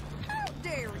letter. How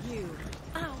dare you?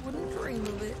 I wouldn't dream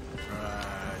of it.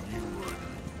 You wouldn't.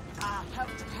 I have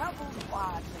traveled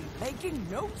widely, making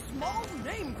no small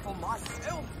name for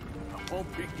myself. I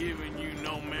won't be giving you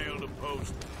no mail to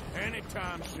post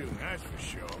anytime soon, that's for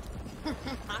sure.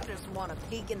 I just want to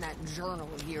peek in that journal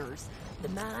of yours. The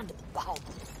mind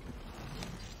boggles.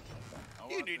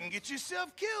 You didn't get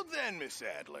yourself killed then, Miss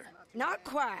Adler. Not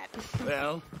quite.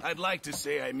 Well, I'd like to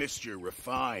say I missed your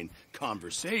refined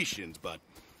conversations, but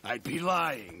I'd be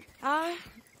lying. I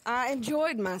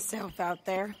enjoyed myself out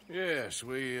there. Yes,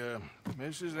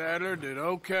 Mrs. Adler did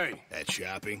okay. At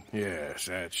shopping? Yes,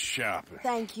 that's shopping.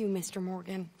 Thank you, Mr.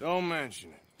 Morgan. Don't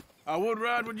mention it. I would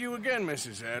ride with you again,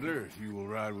 Mrs. Adler, if you will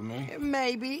ride with me.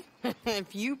 Maybe.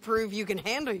 If you prove you can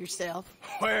handle yourself.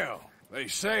 Well, they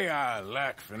say I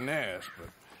lack finesse, but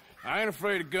I ain't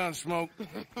afraid of gun smoke.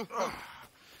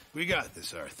 We got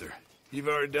this, Arthur. You've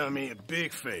already done me a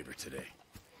big favor today.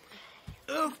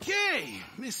 Okay,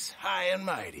 Miss High and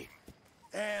Mighty.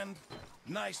 And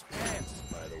nice pants,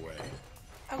 by the way.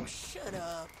 Oh, shut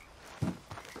up.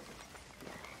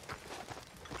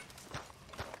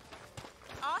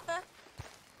 Arthur?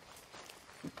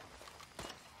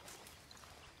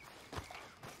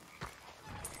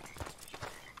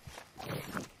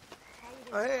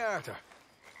 Oh, hey, Arthur.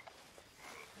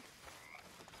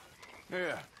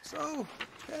 Yeah. So,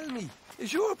 tell me,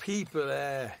 is your people,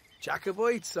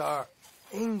 Jacobites or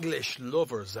English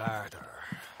lovers, Arthur?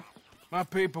 My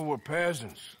people were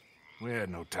peasants. We had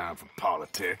no time for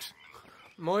politics.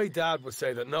 My dad would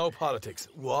say that no politics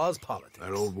was politics.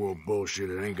 That old world bullshit,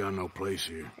 it ain't got no place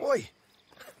here. Why?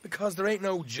 Because there ain't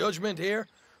no judgment here.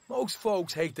 Most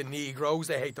folks hate the Negroes,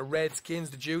 they hate the Redskins,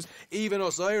 the Jews, even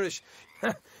us Irish.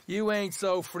 You ain't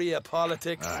so free of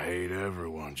politics. I hate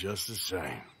everyone just the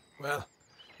same. Well,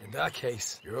 in that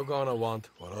case, you're gonna want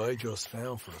what I just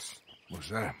found for us. What's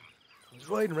that? I was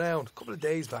riding around a couple of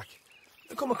days back.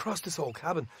 I come across this old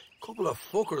cabin. A couple of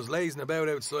fuckers lazing about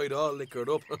outside all liquored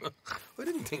up. I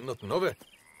didn't think nothing of it.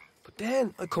 But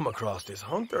then I come across this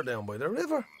hunter down by the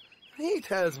river. And he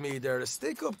tells me they're a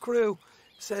stick-up crew.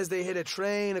 Says they hit a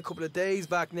train a couple of days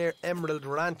back near Emerald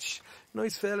Ranch.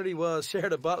 Nice fella he was,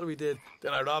 shared a bottle we did.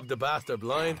 Then I robbed the bastard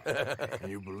blind.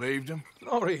 And you believed him?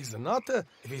 No reason not to.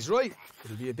 If he's right,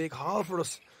 it'll be a big haul for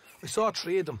us. I saw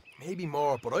 3 of them, maybe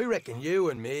more, but I reckon you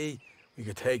and me, we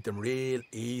could take them real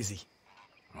easy.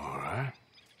 All right.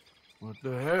 What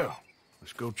the hell?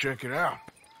 Let's go check it out.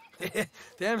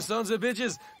 Them sons of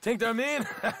bitches think they're mean.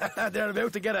 They're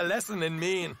about to get a lesson in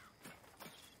mean.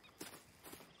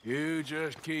 You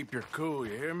just keep your cool,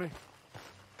 you hear me?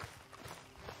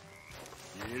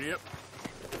 Yep.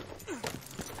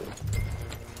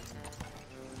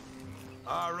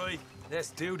 All right,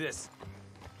 let's do this.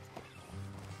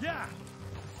 Yeah!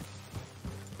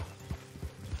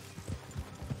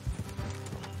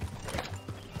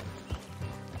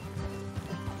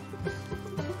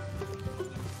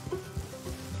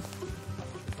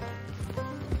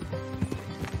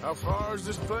 How far is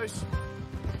this place?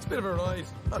 It's a bit of a ride,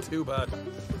 not too bad.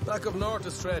 Back up north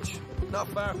a stretch, not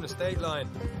far from the state line.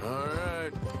 All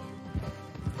right.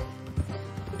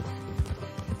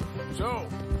 So,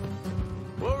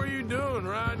 what were you doing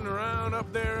riding around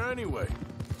up there anyway?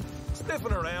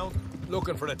 Sniffing around,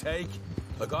 looking for the take.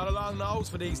 I got a long nose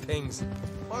for these things.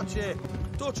 Watch it.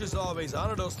 Dutch has always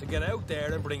honoured us to get out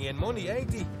there and bring in money,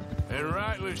 ain't he? And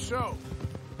rightly so.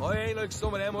 I ain't like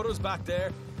some of them others back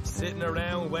there, sitting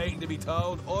around waiting to be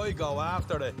told. I go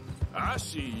after it. I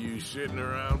see you sitting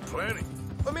around plenty.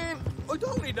 I mean, I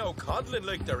don't need no coddling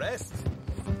like the rest.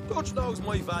 Dutch knows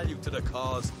my value to the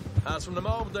cause, as from the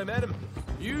moment I met him.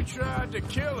 You tried to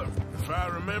kill him, if I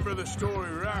remember the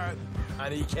story right.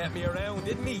 And he kept me around,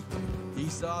 didn't he? He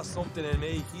saw something in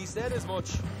me. He said as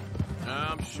much.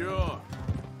 I'm sure.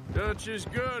 Dutch is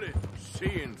good at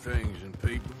seeing things in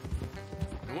people.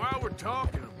 And while we're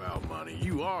talking about money,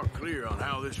 you are clear on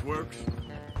how this works?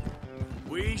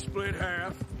 We split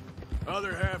half,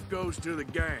 other half goes to the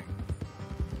gang.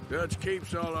 Dutch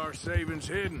keeps all our savings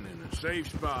hidden in a safe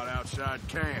spot outside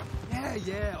camp.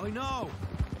 Yeah, I know.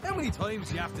 How many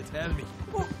times you have to tell me?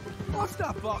 What's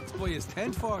that box by his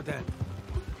tent for, then?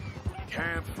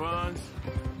 Camp funds,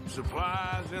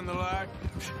 supplies, and the like.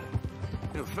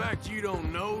 The fact you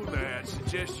don't know that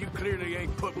suggests you clearly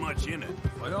ain't put much in it.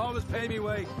 I always pay me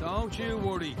way, don't you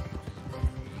worry.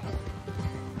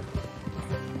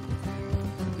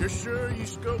 You're sure you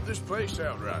scoped this place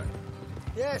out right?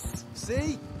 Yes,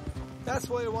 see? That's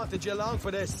why I wanted you along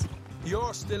for this.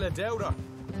 You're still a doubter.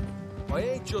 I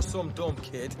ain't just some dumb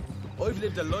kid. I've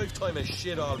lived a lifetime of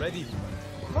shit already.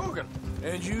 Morgan.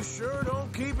 And you sure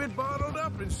don't keep it bottled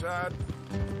up inside.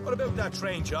 What about that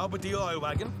train job with the oil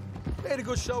wagon? Made a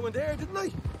good show in there, didn't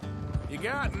I? You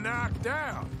got knocked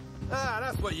out. Ah,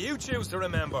 that's what you choose to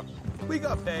remember. We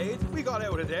got paid. We got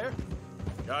out of there.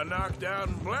 Got knocked out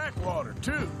in Blackwater,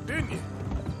 too, didn't you?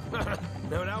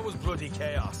 Now, that was bloody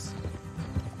chaos.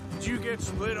 Did you get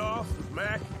split off with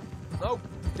Mac? Nope,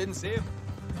 didn't see him.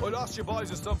 I lost your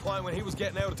boys at some point when he was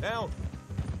getting out of town.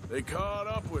 They caught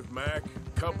up with Mac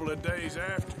a couple of days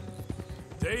after.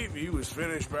 Davy was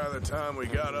finished by the time we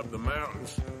got up the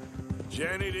mountains.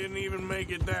 Jenny didn't even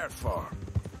make it that far.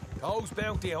 Those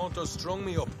bounty hunters strung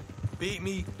me up, beat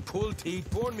me, pulled teeth,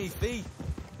 burned me feet.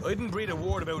 I didn't breathe a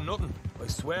word about nothing, I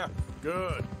swear.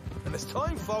 Good. And it's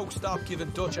time folks stopped giving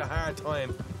Dutch a hard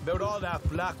time about all that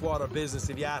Blackwater business,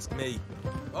 if you ask me.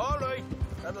 All right,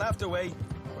 that'll have to wait.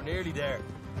 We're nearly there.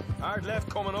 Hard left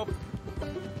coming up.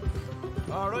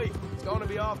 All right, it's going to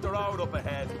be off the road up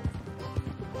ahead.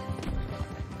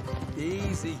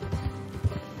 Easy.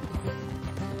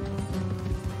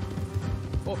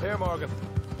 Up here, Morgan.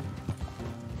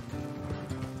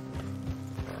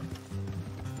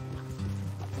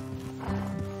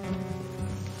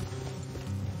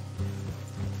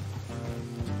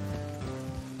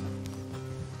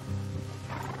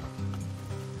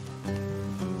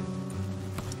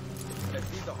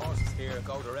 Let's leave the horses here and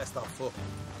go the rest on foot.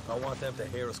 I want them to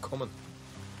hear us coming.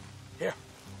 Here,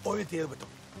 I'll deal with them.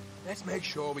 Let's make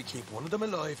sure we keep one of them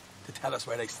alive to tell us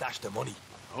where they stashed the money.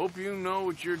 Hope you know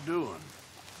what you're doing.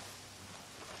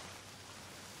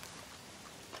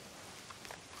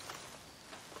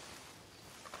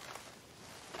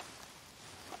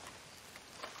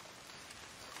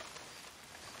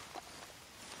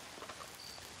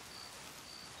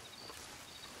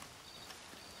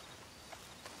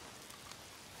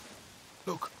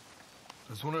 Look,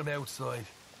 there's one of them outside.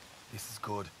 This is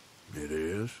good. It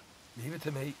is? Leave it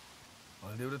to me.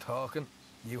 I'll do the talking.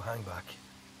 You hang back.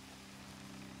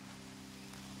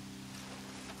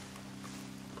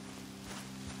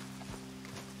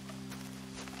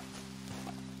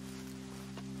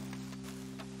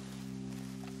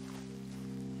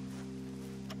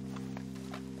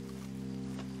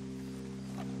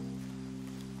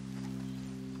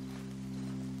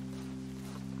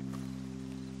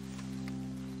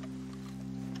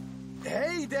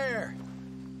 Hey there!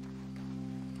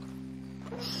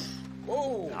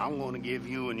 Whoa! I'm gonna give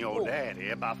you and your daddy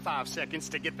about 5 seconds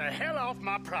to get the hell off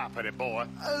my property, boy.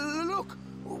 Look,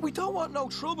 we don't want no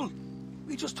trouble.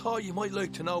 We just thought you might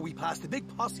like to know we passed a big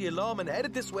posse of lawmen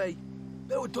headed this way.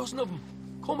 About a dozen of them,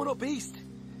 coming up east.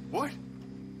 What?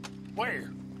 Where?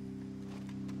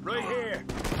 Right here.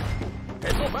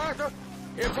 Heads up, Arthur.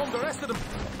 Here come the rest of them.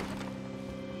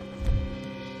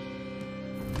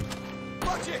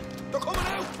 Watch it! They're coming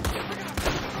out!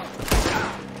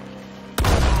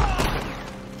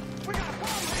 We got a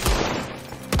problem here!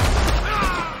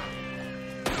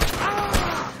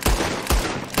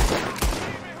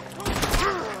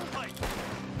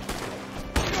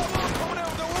 Coming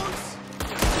out the woods!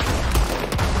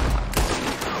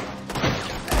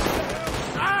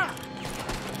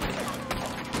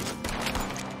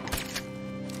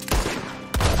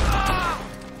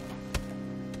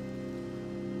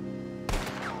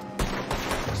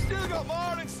 Still got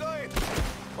more inside.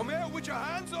 Come out with your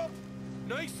hands up.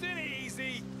 Nice and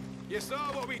easy. You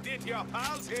saw what we did to your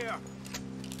pals here.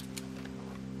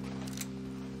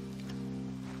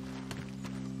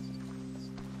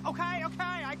 Okay,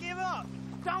 I give up.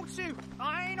 Don't shoot.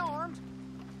 I ain't armed.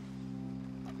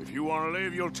 If you want to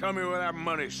leave, you'll tell me where that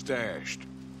money's stashed.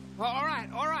 Well,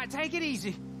 all right, take it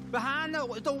easy. Behind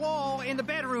the wall in the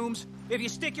bedrooms, if you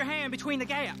stick your hand between the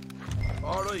gap.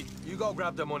 All right, you go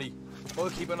grab the money. I'll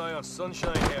keep an eye on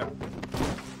Sunshine here.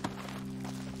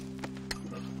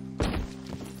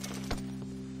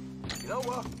 You know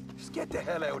what? Just get the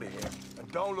hell out of here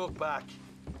and don't look back.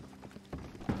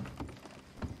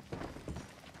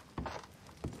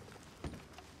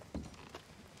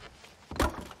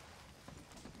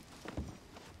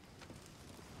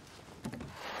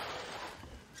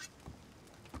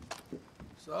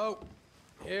 So,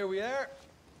 here we are.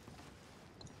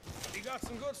 We got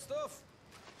some good stuff.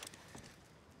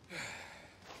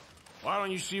 Why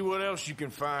don't you see what else you can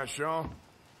find, Sean?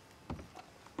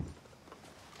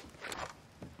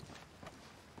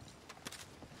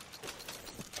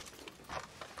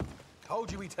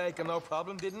 Told you we'd take him, no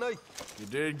problem, didn't I? You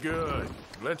did good.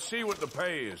 Let's see what the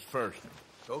pay is first.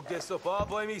 Dug this up all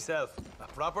by myself. A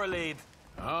proper lead.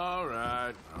 All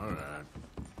right, all right.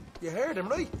 You heard him,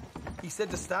 right? He said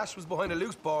the stash was behind a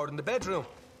loose board in the bedroom.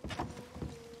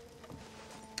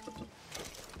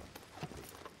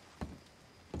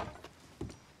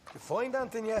 You find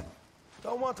anything yet?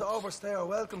 Don't want to overstay our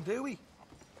welcome, do we?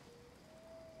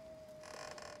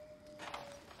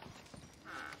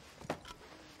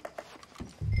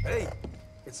 Hey,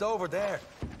 it's over there.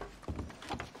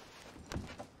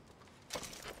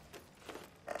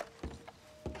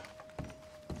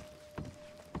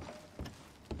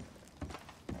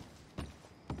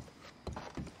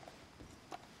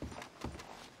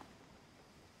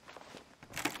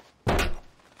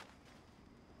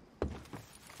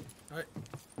 Right.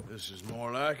 This is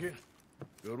more like it.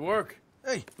 Good work.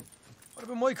 Hey, what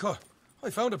about my car? I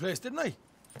found a place, didn't I?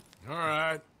 All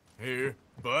right, here.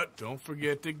 But don't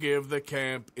forget to give the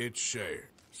camp its share.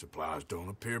 Supplies don't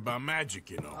appear by magic,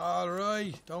 you know. All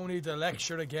right, don't need to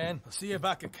lecture again. I'll see you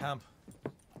back at camp.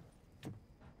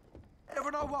 Ever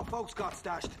know what folks got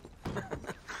stashed?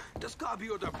 There's gotta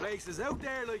be other places out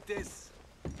there like this.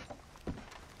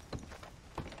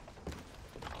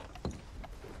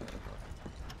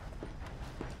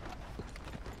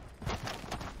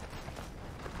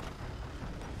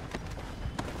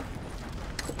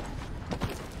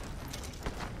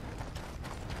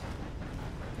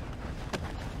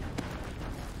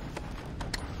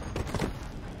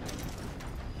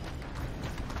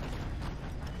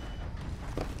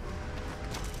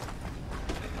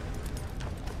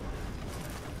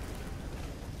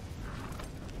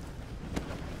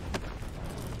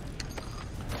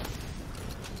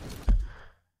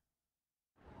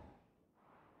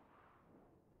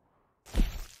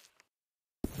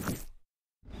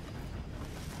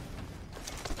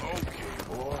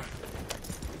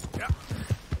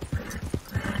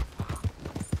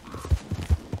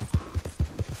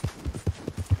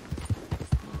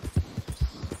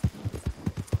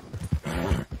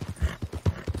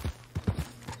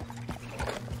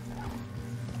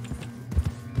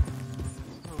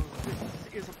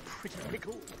 pretty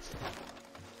pickles.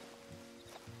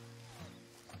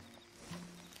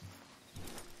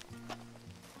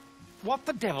 What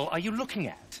the devil are you looking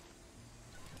at?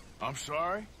 I'm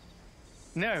sorry?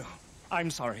 No, I'm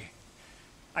sorry.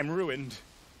 I'm ruined.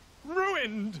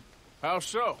 Ruined! How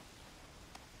so?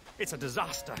 It's a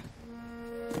disaster.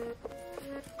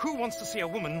 Who wants to see a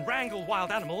woman wrangle wild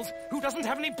animals who doesn't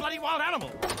have any bloody wild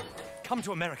animals? Come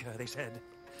to America, they said.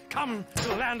 Come to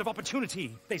the land of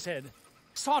opportunity, they said.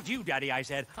 Sod you, Daddy, I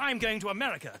said. I'm going to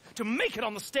America to make it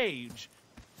on the stage.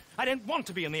 I didn't want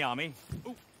to be in the army.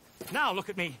 Ooh. Now look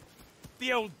at me.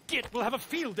 The old git will have a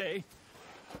field day.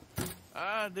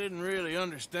 I didn't really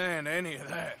understand any of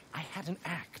that. I had an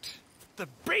act. The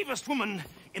bravest woman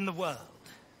in the world.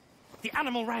 The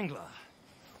animal wrangler.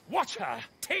 Watch her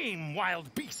tame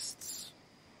wild beasts.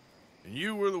 And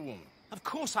you were the woman? Of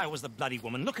course I was the bloody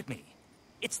woman. Look at me.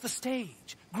 It's the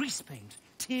stage. Grease paint.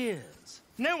 Tears.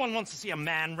 No one wants to see a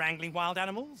man wrangling wild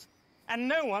animals. And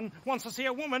no one wants to see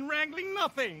a woman wrangling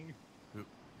nothing.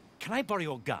 Can I borrow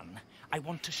your gun? I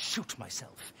want to shoot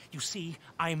myself. You see,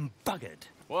 I'm buggered.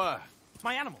 Why?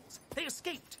 My animals. They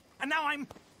escaped. And now I'm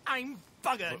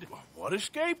buggered. What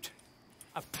escaped?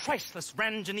 A priceless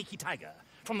Ranjaniki tiger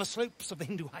from the slopes of the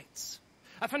Hindu Heights.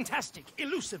 A fantastic,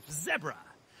 elusive zebra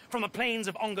from the plains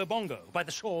of Ongo Bongo by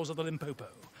the shores of the Limpopo.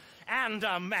 And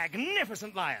a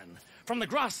magnificent lion from the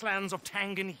grasslands of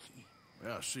Tanganyika.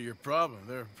 Yeah, I see your problem.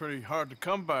 They're pretty hard to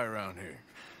come by around here.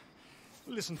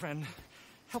 Listen, friend.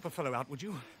 Help a fellow out, would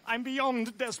you? I'm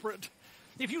beyond desperate.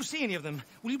 If you see any of them,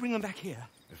 will you bring them back here?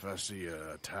 If I see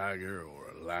a tiger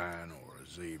or a lion or a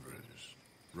zebra just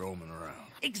roaming around.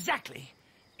 Exactly.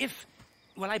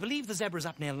 Well, I believe the zebra's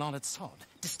up near Larned Sod.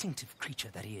 Distinctive creature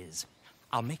that he is.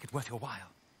 I'll make it worth your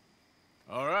while.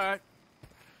 All right,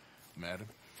 madam.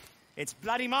 It's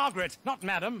bloody Margaret, not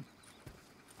madam.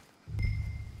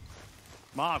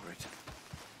 Margaret.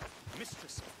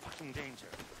 Mistress of fucking danger.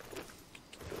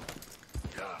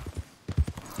 Yeah.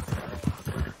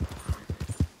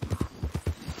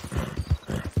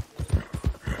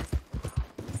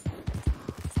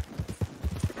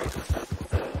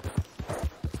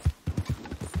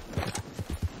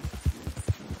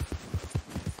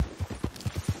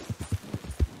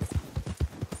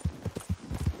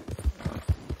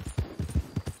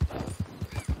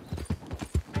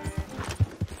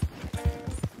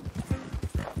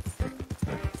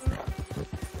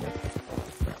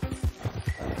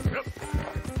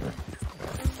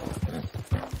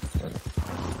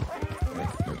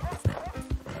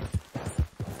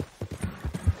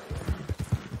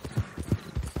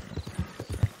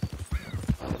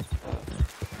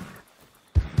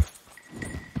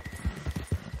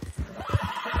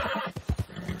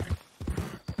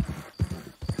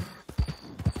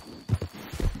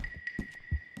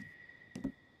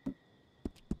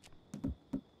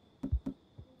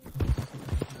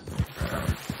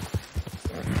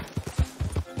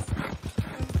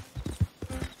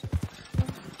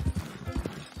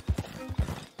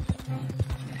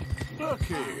 Look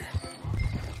here.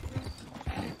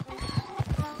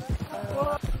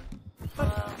 What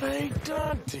have they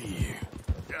done to you?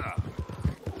 Yeah.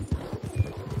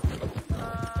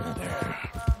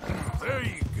 There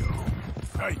you go.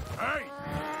 Hey, hey!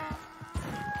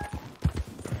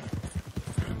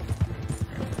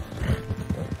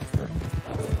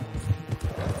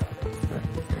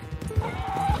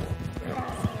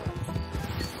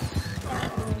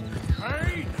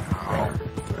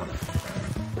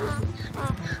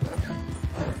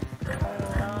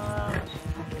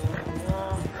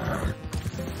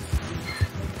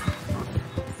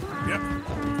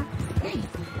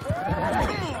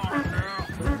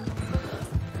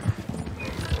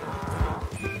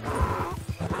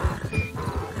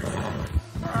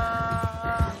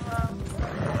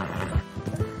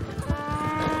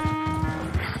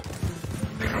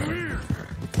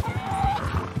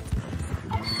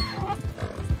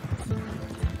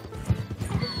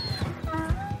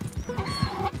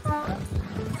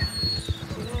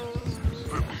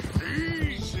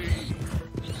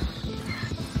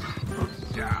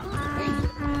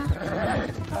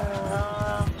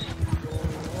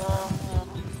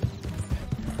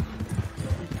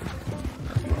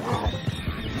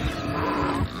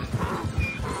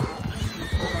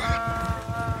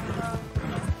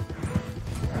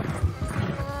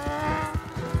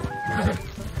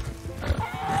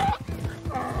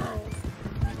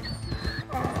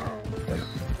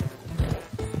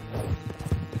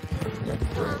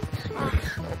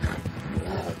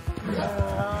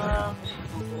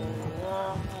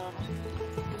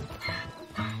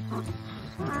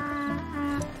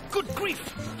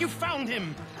 found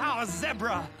him, our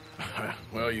zebra.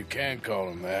 Well, you can call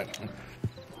him that.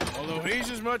 Although he's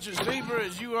as much a zebra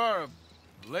as you are a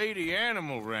lady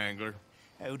animal wrangler.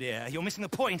 Oh dear, you're missing the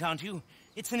point, aren't you?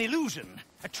 It's an illusion,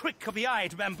 a trick of the eye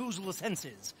to bamboozle the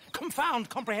senses, confound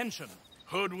comprehension.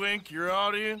 Hoodwink your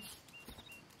audience?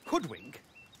 Hoodwink?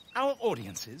 Our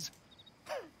audiences?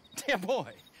 Dear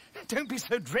boy, don't be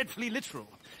so dreadfully literal.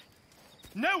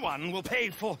 No one will pay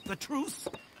for the truth.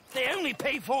 They only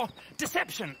pay for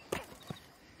deception.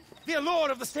 The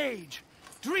allure of the stage,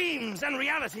 dreams and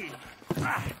reality.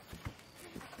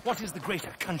 What is the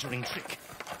greater conjuring trick?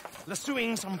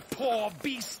 Lassoing some poor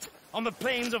beast on the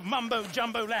plains of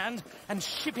mumbo-jumbo land and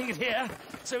shipping it here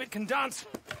so it can dance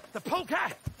the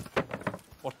polka?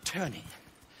 Or turning,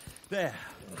 there,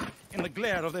 in the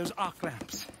glare of those arc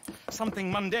lamps,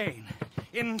 something mundane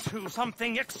into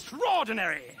something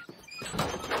extraordinary?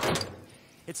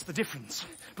 It's the difference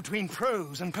between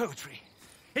prose and poetry.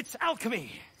 It's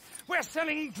alchemy. We're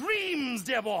selling dreams,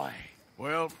 dear boy.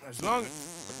 Well, as long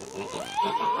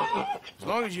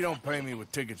as you don't pay me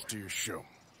with tickets to your show.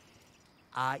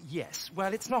 Yes.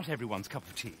 Well, it's not everyone's cup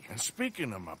of tea. And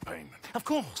speaking of my payment... Of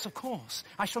course.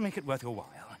 I shall make it worth your while.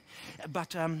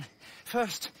 But,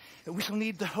 first, we shall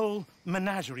need the whole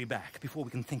menagerie back before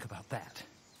we can think about that.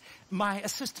 My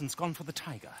assistant's gone for the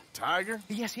tiger. Tiger?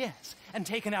 Yes. And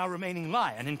taken our remaining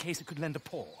lion in case it could lend a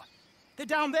paw. They're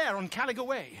down there on Caliga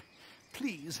Way.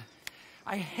 Please,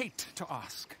 I hate to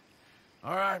ask.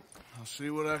 All right, I'll see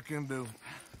what I can do.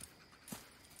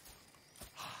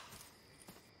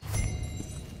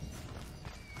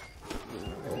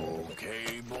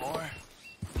 Okay, boy.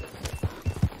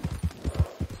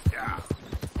 Yeah.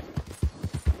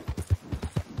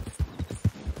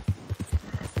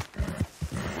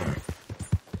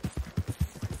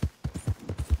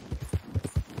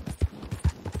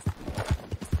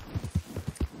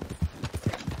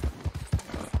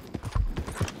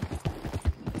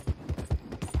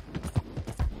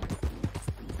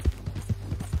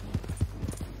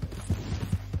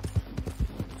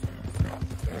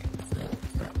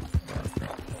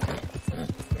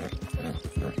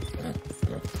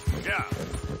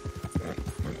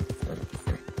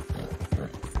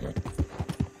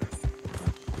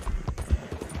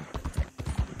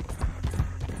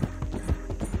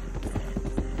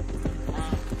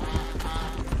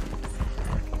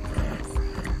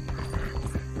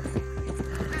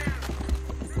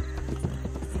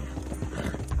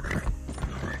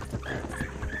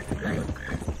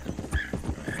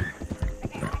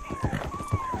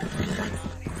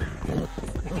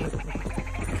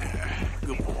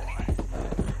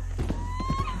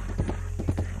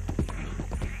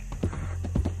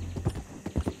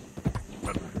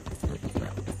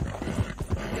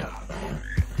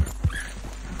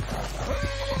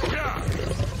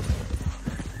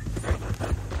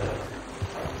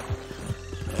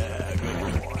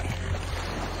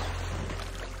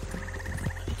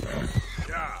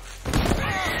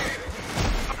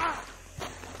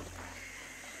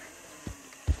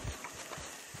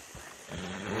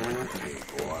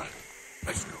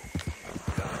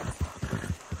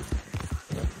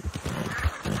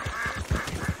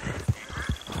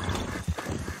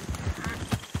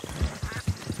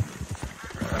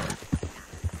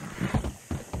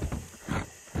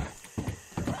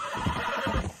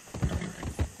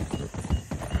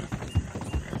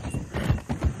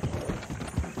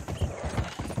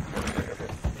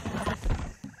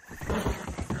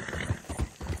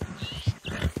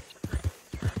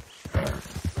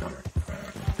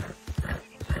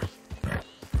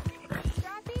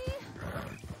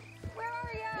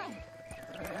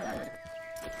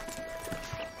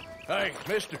 Hey,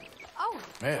 mister. Oh.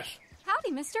 Miss.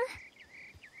 Howdy, mister.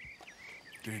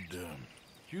 Did,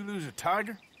 you lose a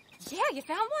tiger? Yeah, you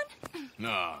found one?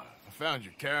 Nah, I found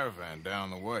your caravan down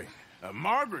the way.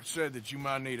 Margaret said that you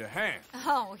might need a hand.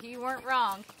 Oh, you weren't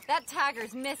wrong. That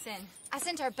tiger's missing. I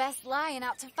sent our best lion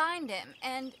out to find him,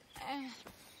 and,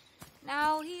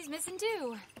 now he's missing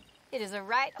too. It is a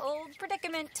right old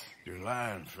predicament. Your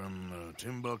lion from,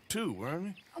 Timbuktu,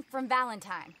 weren't he? From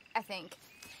Valentine, I think.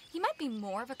 He might be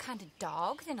more of a kind of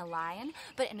dog than a lion,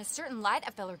 but in a certain light,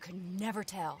 a feller could never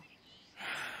tell.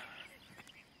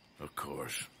 Of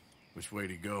course. Which way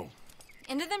to go?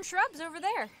 Into them shrubs over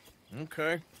there.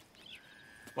 Okay.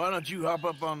 Why don't you hop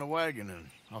up on the wagon and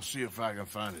I'll see if I can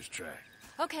find his track.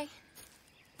 Okay.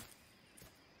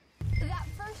 That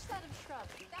first set of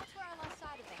shrubs, that's where I lost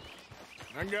sight of him.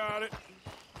 I got it.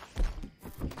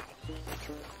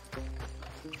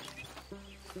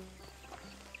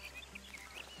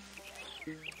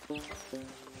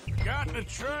 Got the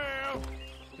trail.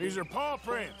 These are paw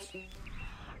prints.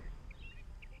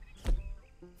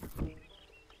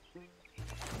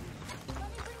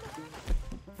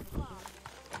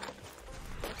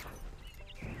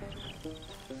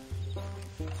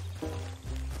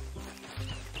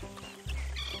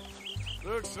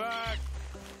 looks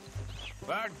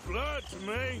like blood to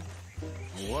me.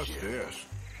 What's this?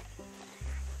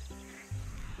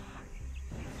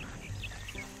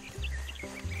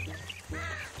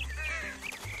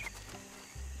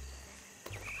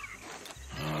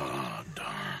 Oh,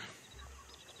 darn.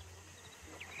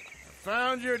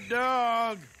 Found your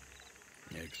dog.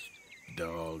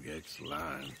 Ex-dog,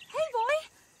 ex-lion. Hey, boy!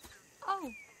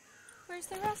 Oh, where's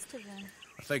the rest of them?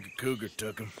 I think a cougar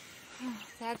took him.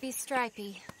 That'd be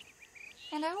Stripey.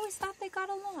 And I always thought they got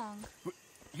along.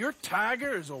 Your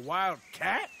tiger is a wild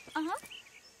cat? Uh-huh.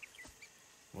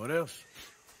 What else?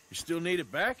 You still need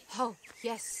it back? Oh,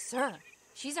 yes, sir.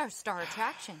 She's our star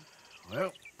attraction.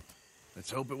 Well, let's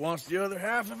hope it wants the other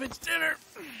half of its dinner.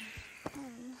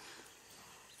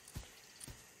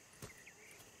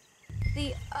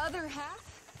 The other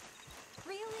half?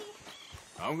 Really?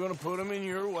 I'm gonna put him in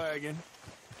your wagon.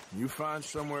 You find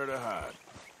somewhere to hide.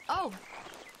 Oh.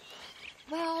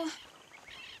 Well,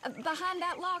 behind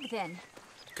that log, then.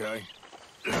 Okay.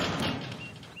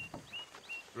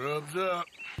 Grub's up.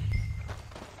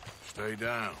 Stay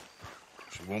down.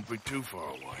 She won't be too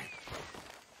far away.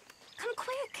 Come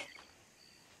quick.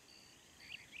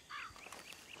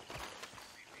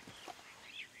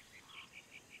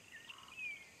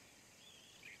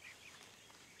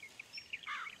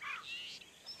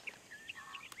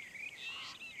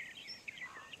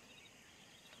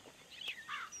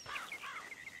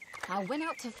 I went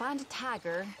out to find a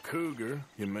tiger. Cougar,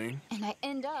 you mean? And I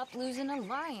end up losing a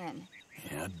lion.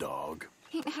 Yeah, dog.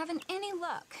 Ain't having any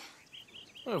luck.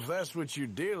 Well, if that's what you're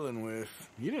dealing with,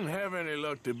 you didn't have any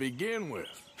luck to begin with.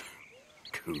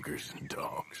 Cougars and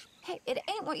dogs. Hey, it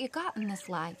ain't what you got in this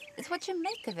life. It's what you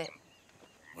make of it.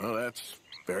 Well, that's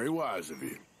very wise of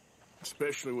you.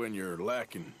 Especially when you're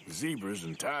lacking zebras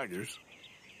and tigers.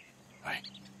 Hey,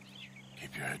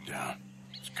 keep your head down.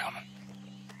 It's coming.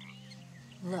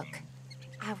 Look,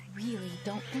 I really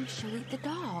don't think she'll eat the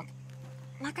dog.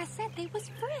 Like I said, they was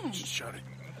friends. Just shut it.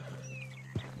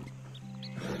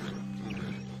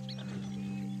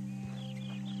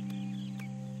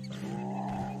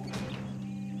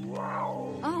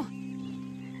 Oh,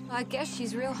 I guess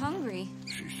she's real hungry.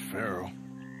 She's feral.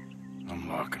 I'm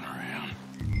locking her in.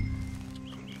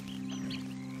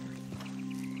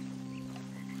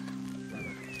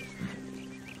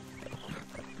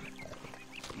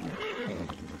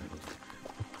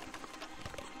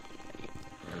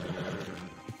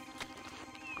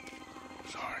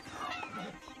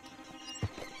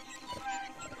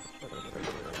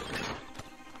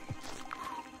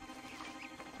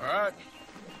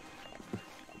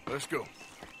 Let's go.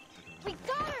 We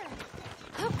got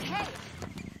her! Okay.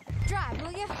 Drive,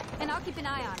 will you? And I'll keep an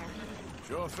eye on her.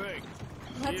 Sure thing.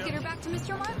 Let's get her back to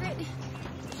Mr. Margaret.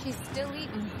 She's still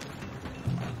eating.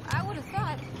 I would have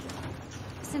thought,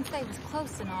 since they was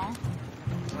close and all.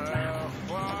 Well,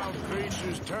 wild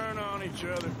creatures turn on each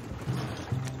other.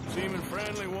 Seeming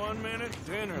friendly one minute,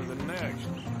 dinner the next.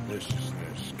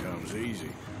 Viciousness comes easy.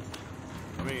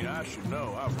 I mean, I should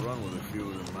know. I've run with a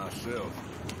few of them myself.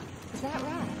 Is that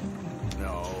right?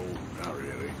 No, not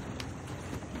really.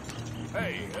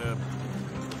 Hey,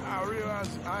 I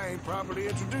realize I ain't properly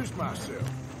introduced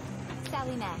myself.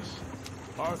 Sally Nash.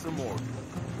 Arthur Morgan.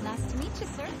 Nice to meet you,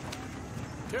 sir.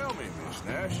 Tell me, Miss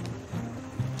Nash,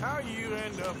 how you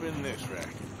end up in this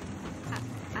racket?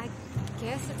 I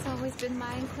guess it's always been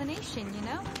my inclination, you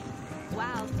know?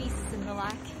 Wild beasts and the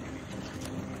like.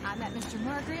 I met Mr.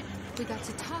 Margaret, we got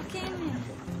to talking,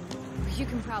 and you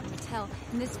can probably tell,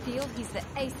 in this field, he's the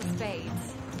ace of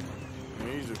spades.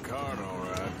 He's a card, all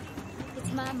right.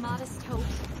 It's my modest hope,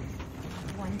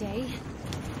 one day,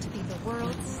 to be the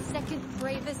world's second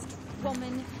bravest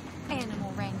woman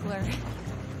animal wrangler.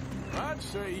 I'd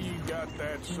say you got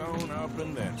that sewn up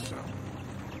and then some.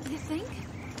 You think?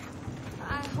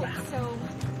 I hope so.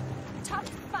 Top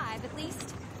 5, at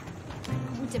least.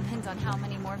 Depends on how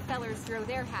many more fellers throw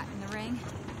their hat in the ring.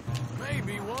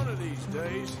 Maybe one of these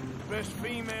days, the best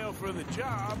female for the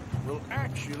job will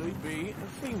actually be a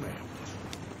female.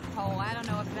 Oh, I don't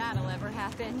know if that'll ever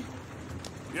happen.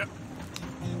 Yep.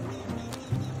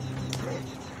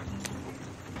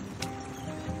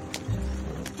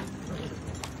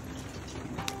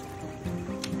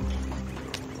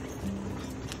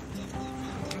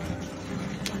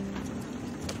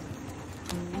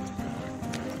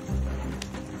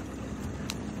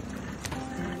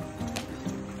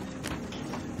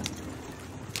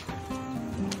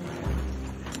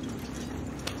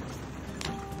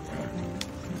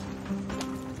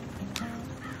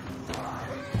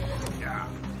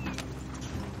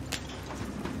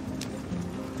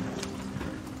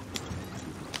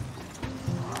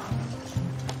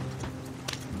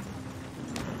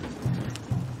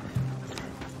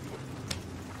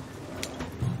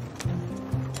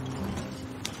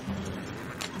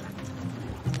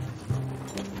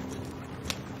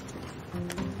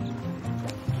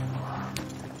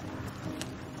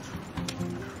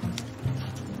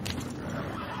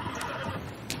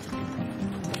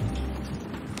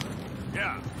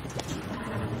 Yeah.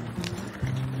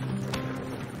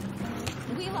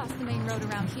 We lost the main road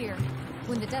around here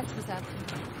when the dust was up.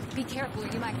 Be careful or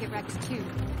you might get wrecked too.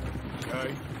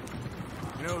 Okay.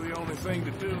 You know the only thing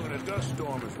to do in a dust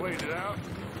storm is wait it out?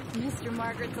 Mr.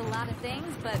 Margaret's a lot of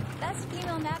things, but best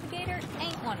female navigator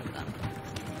ain't one of them.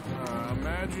 I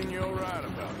imagine you're right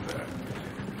about that.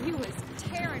 We was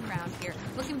tearing around here,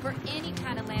 looking for any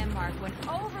kind of landmark when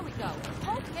over we go.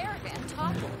 Whole caravan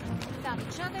toppled. Found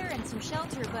each other and some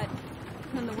shelter, but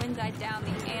when the wind died down,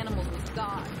 the animals was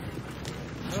gone.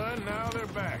 And now they're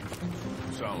back.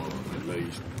 Some of them, at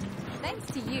least. Thanks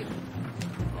to you.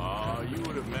 You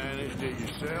would have managed it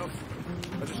yourself.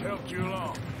 I just helped you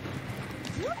along.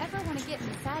 If you ever want to get in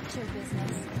the sideshow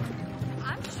business,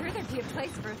 I'm sure there'd be a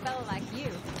place for a fellow like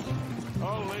you.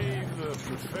 I'll leave the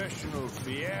professional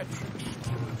theatrics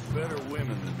to better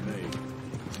women than me.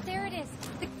 There it is.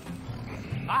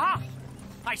 Aha!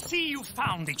 I see you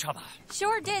found each other.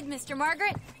 Sure did, Mr.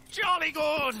 Margaret. Jolly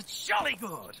good, jolly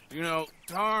good. You know,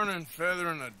 tarring and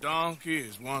feathering a donkey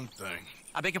is one thing.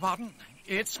 I beg your pardon?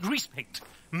 It's grease paint,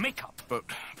 makeup. But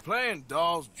playing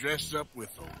dolls dressed up with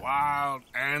a wild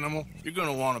animal, you're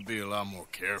gonna want to be a lot more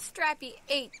careful. Strappy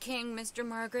ate King, Mr.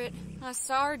 Margaret. I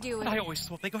saw her do it. I always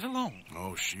thought they got along.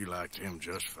 Oh, she liked him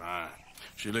just fine.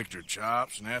 She licked her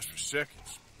chops and asked for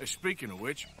seconds. Hey, speaking of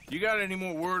which, you got any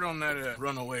more word on that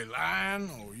runaway lion,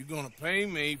 or are you gonna pay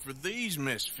me for these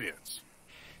misfits?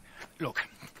 Look,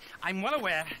 I'm well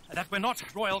aware that we're not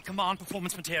Royal Command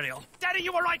performance material. Daddy,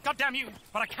 you were right, goddammit you!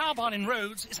 But a cow barn in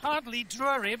Rhodes is hardly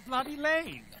Drury Bloody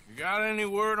Lane. You got any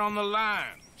word on the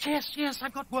lion? Yes,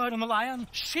 I've got word on the lion.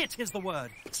 Shit is the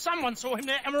word. Someone saw him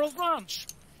near Emerald Ranch.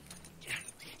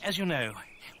 As you know,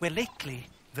 we're lately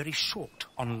very short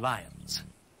on lions.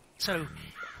 So,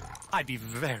 I'd be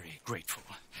very grateful.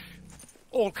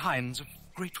 All kinds of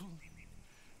grateful.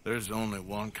 There's only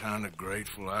one kind of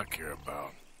grateful I care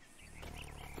about.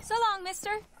 So long,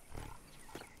 mister.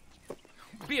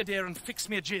 Be a dear and fix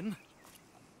me a gin.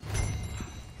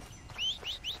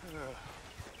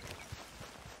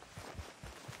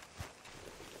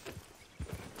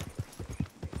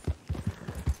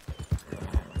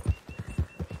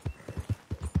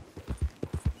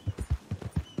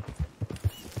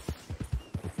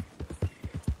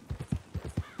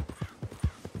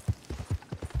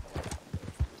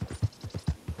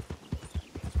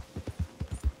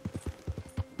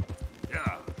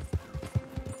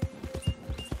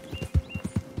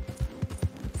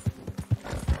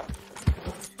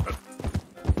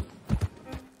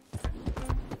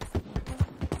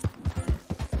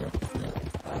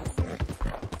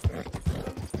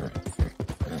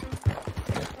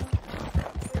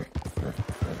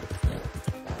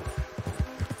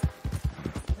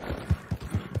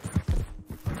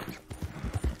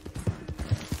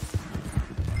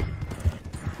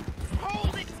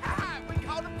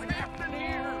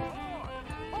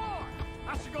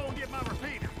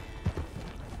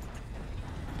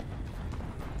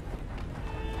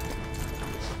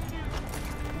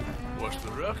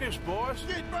 Boys?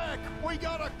 Get back! We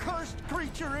got a cursed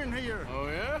creature in here! Oh,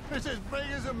 yeah? It's as big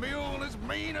as a mule and as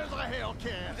mean as a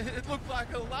hellcat. It looked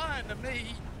like a lion to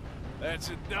me. That's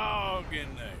a dog in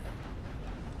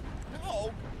there.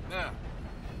 Dog? Now,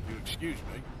 if you excuse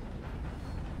me.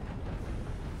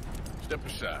 Step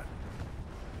aside.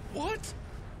 What?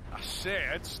 I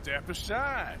said step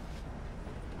aside.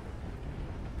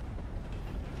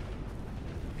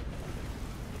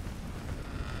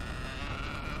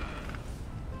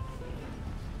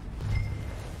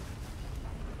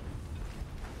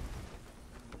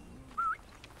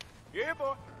 Yeah,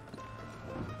 boy.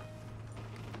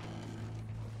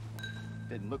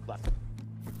 Didn't look like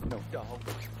no dog.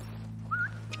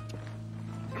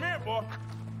 Come here, boy.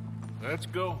 Let's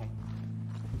go.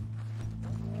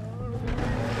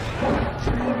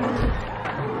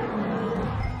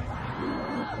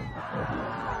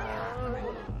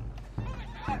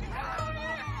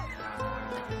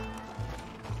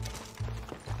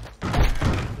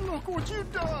 Look what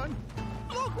you've done!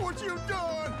 Look what you've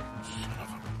done!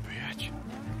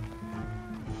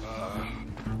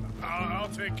 I'll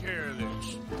take care of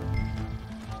this.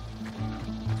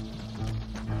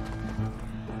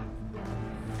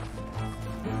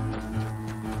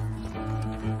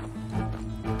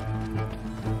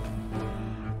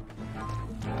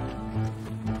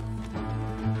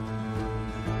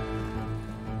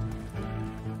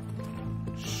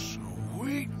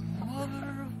 Sweet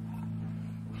mother of...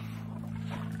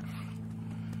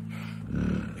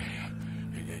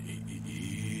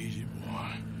 Easy,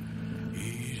 boy.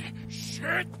 Easy.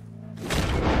 Shit!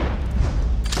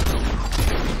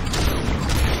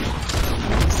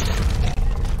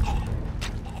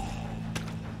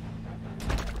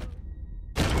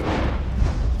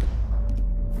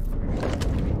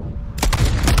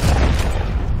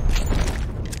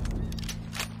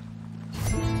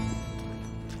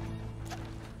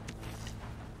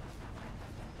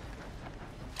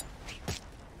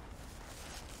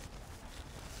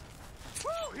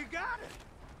 got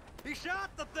it! He shot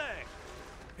the thing!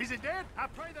 Is it dead? I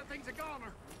pray that thing's a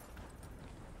goner.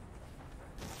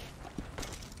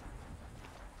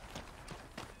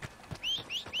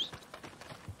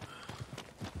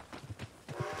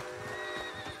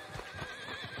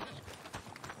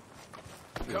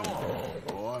 Come on,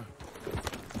 boy.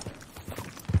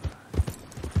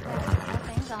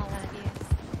 Nothing's all obvious.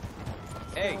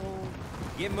 Hey,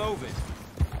 get moving.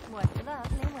 What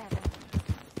lovely weather.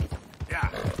 Yeah.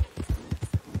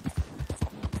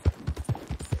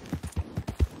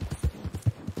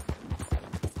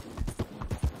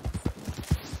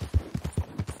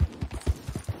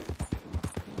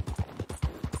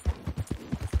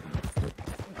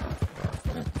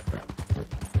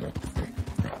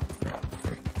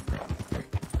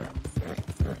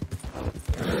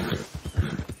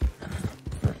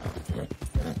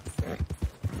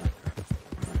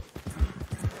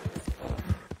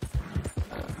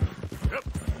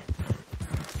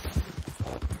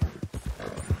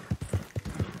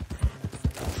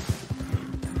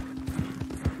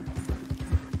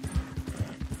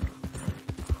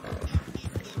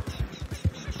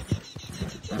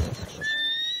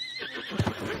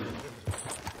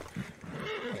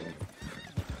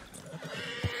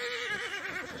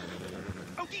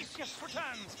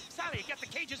 Sally, get the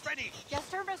cages ready. Yes,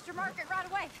 sir, Mr. Margaret, right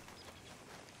away.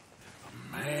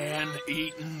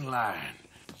 Man-eating lion.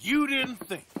 You didn't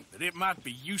think that it might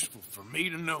be useful for me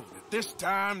to know that this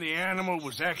time the animal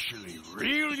was actually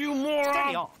real, you moron?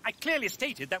 Steady on. I clearly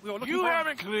stated that we were looking You for...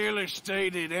 haven't clearly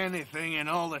stated anything in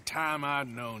all the time I've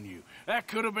known you. That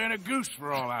could have been a goose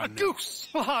for all I know. A goose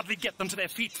will hardly get them to their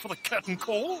feet for the curtain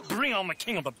call. Bring on the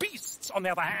king of the beasts, on the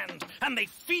other hand, and they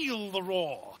feel the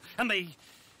roar. And they,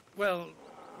 well,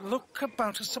 look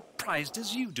about as surprised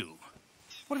as you do.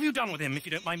 What have you done with him, if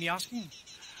you don't mind me asking?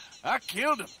 I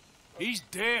killed him. He's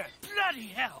dead. Bloody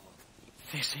hell!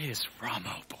 This is Ramo,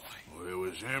 boy. Well, it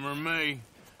was him or me.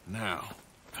 Now,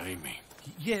 pay me.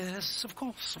 Yes, of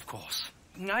course, of course.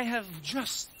 I have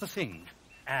just the thing.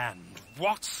 And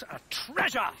what a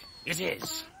treasure it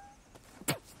is!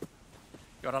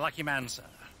 You're a lucky man, sir.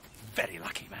 Very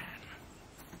lucky man.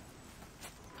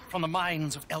 From the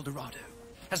mines of El Dorado,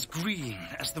 as green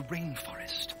as the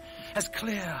rainforest, as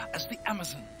clear as the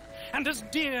Amazon, and as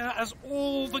dear as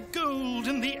all the gold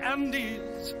in the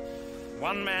Andes.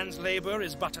 One man's labor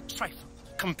is but a trifle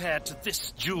compared to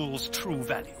this jewel's true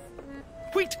value.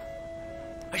 Wait!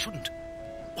 I shouldn't.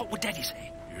 What would Daddy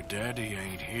say? Your daddy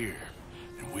ain't here,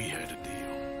 and we had a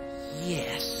deal.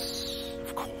 Yes,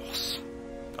 of course.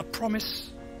 A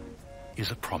promise is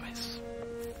a promise.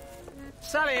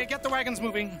 Sally, get the wagons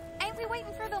moving. Ain't we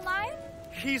waiting for the lion?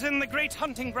 He's in the great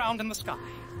hunting ground in the sky.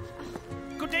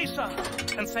 Good day, sir,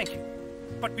 and thank you.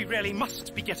 But we really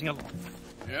must be getting along.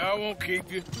 Yeah, I won't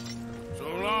keep you. So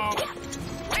long.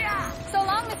 So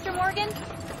long, Mr. Morgan.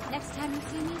 Next time you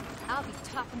see me, I'll be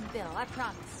topping the bill, I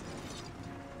promise.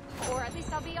 Or at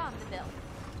least I'll be on the bill.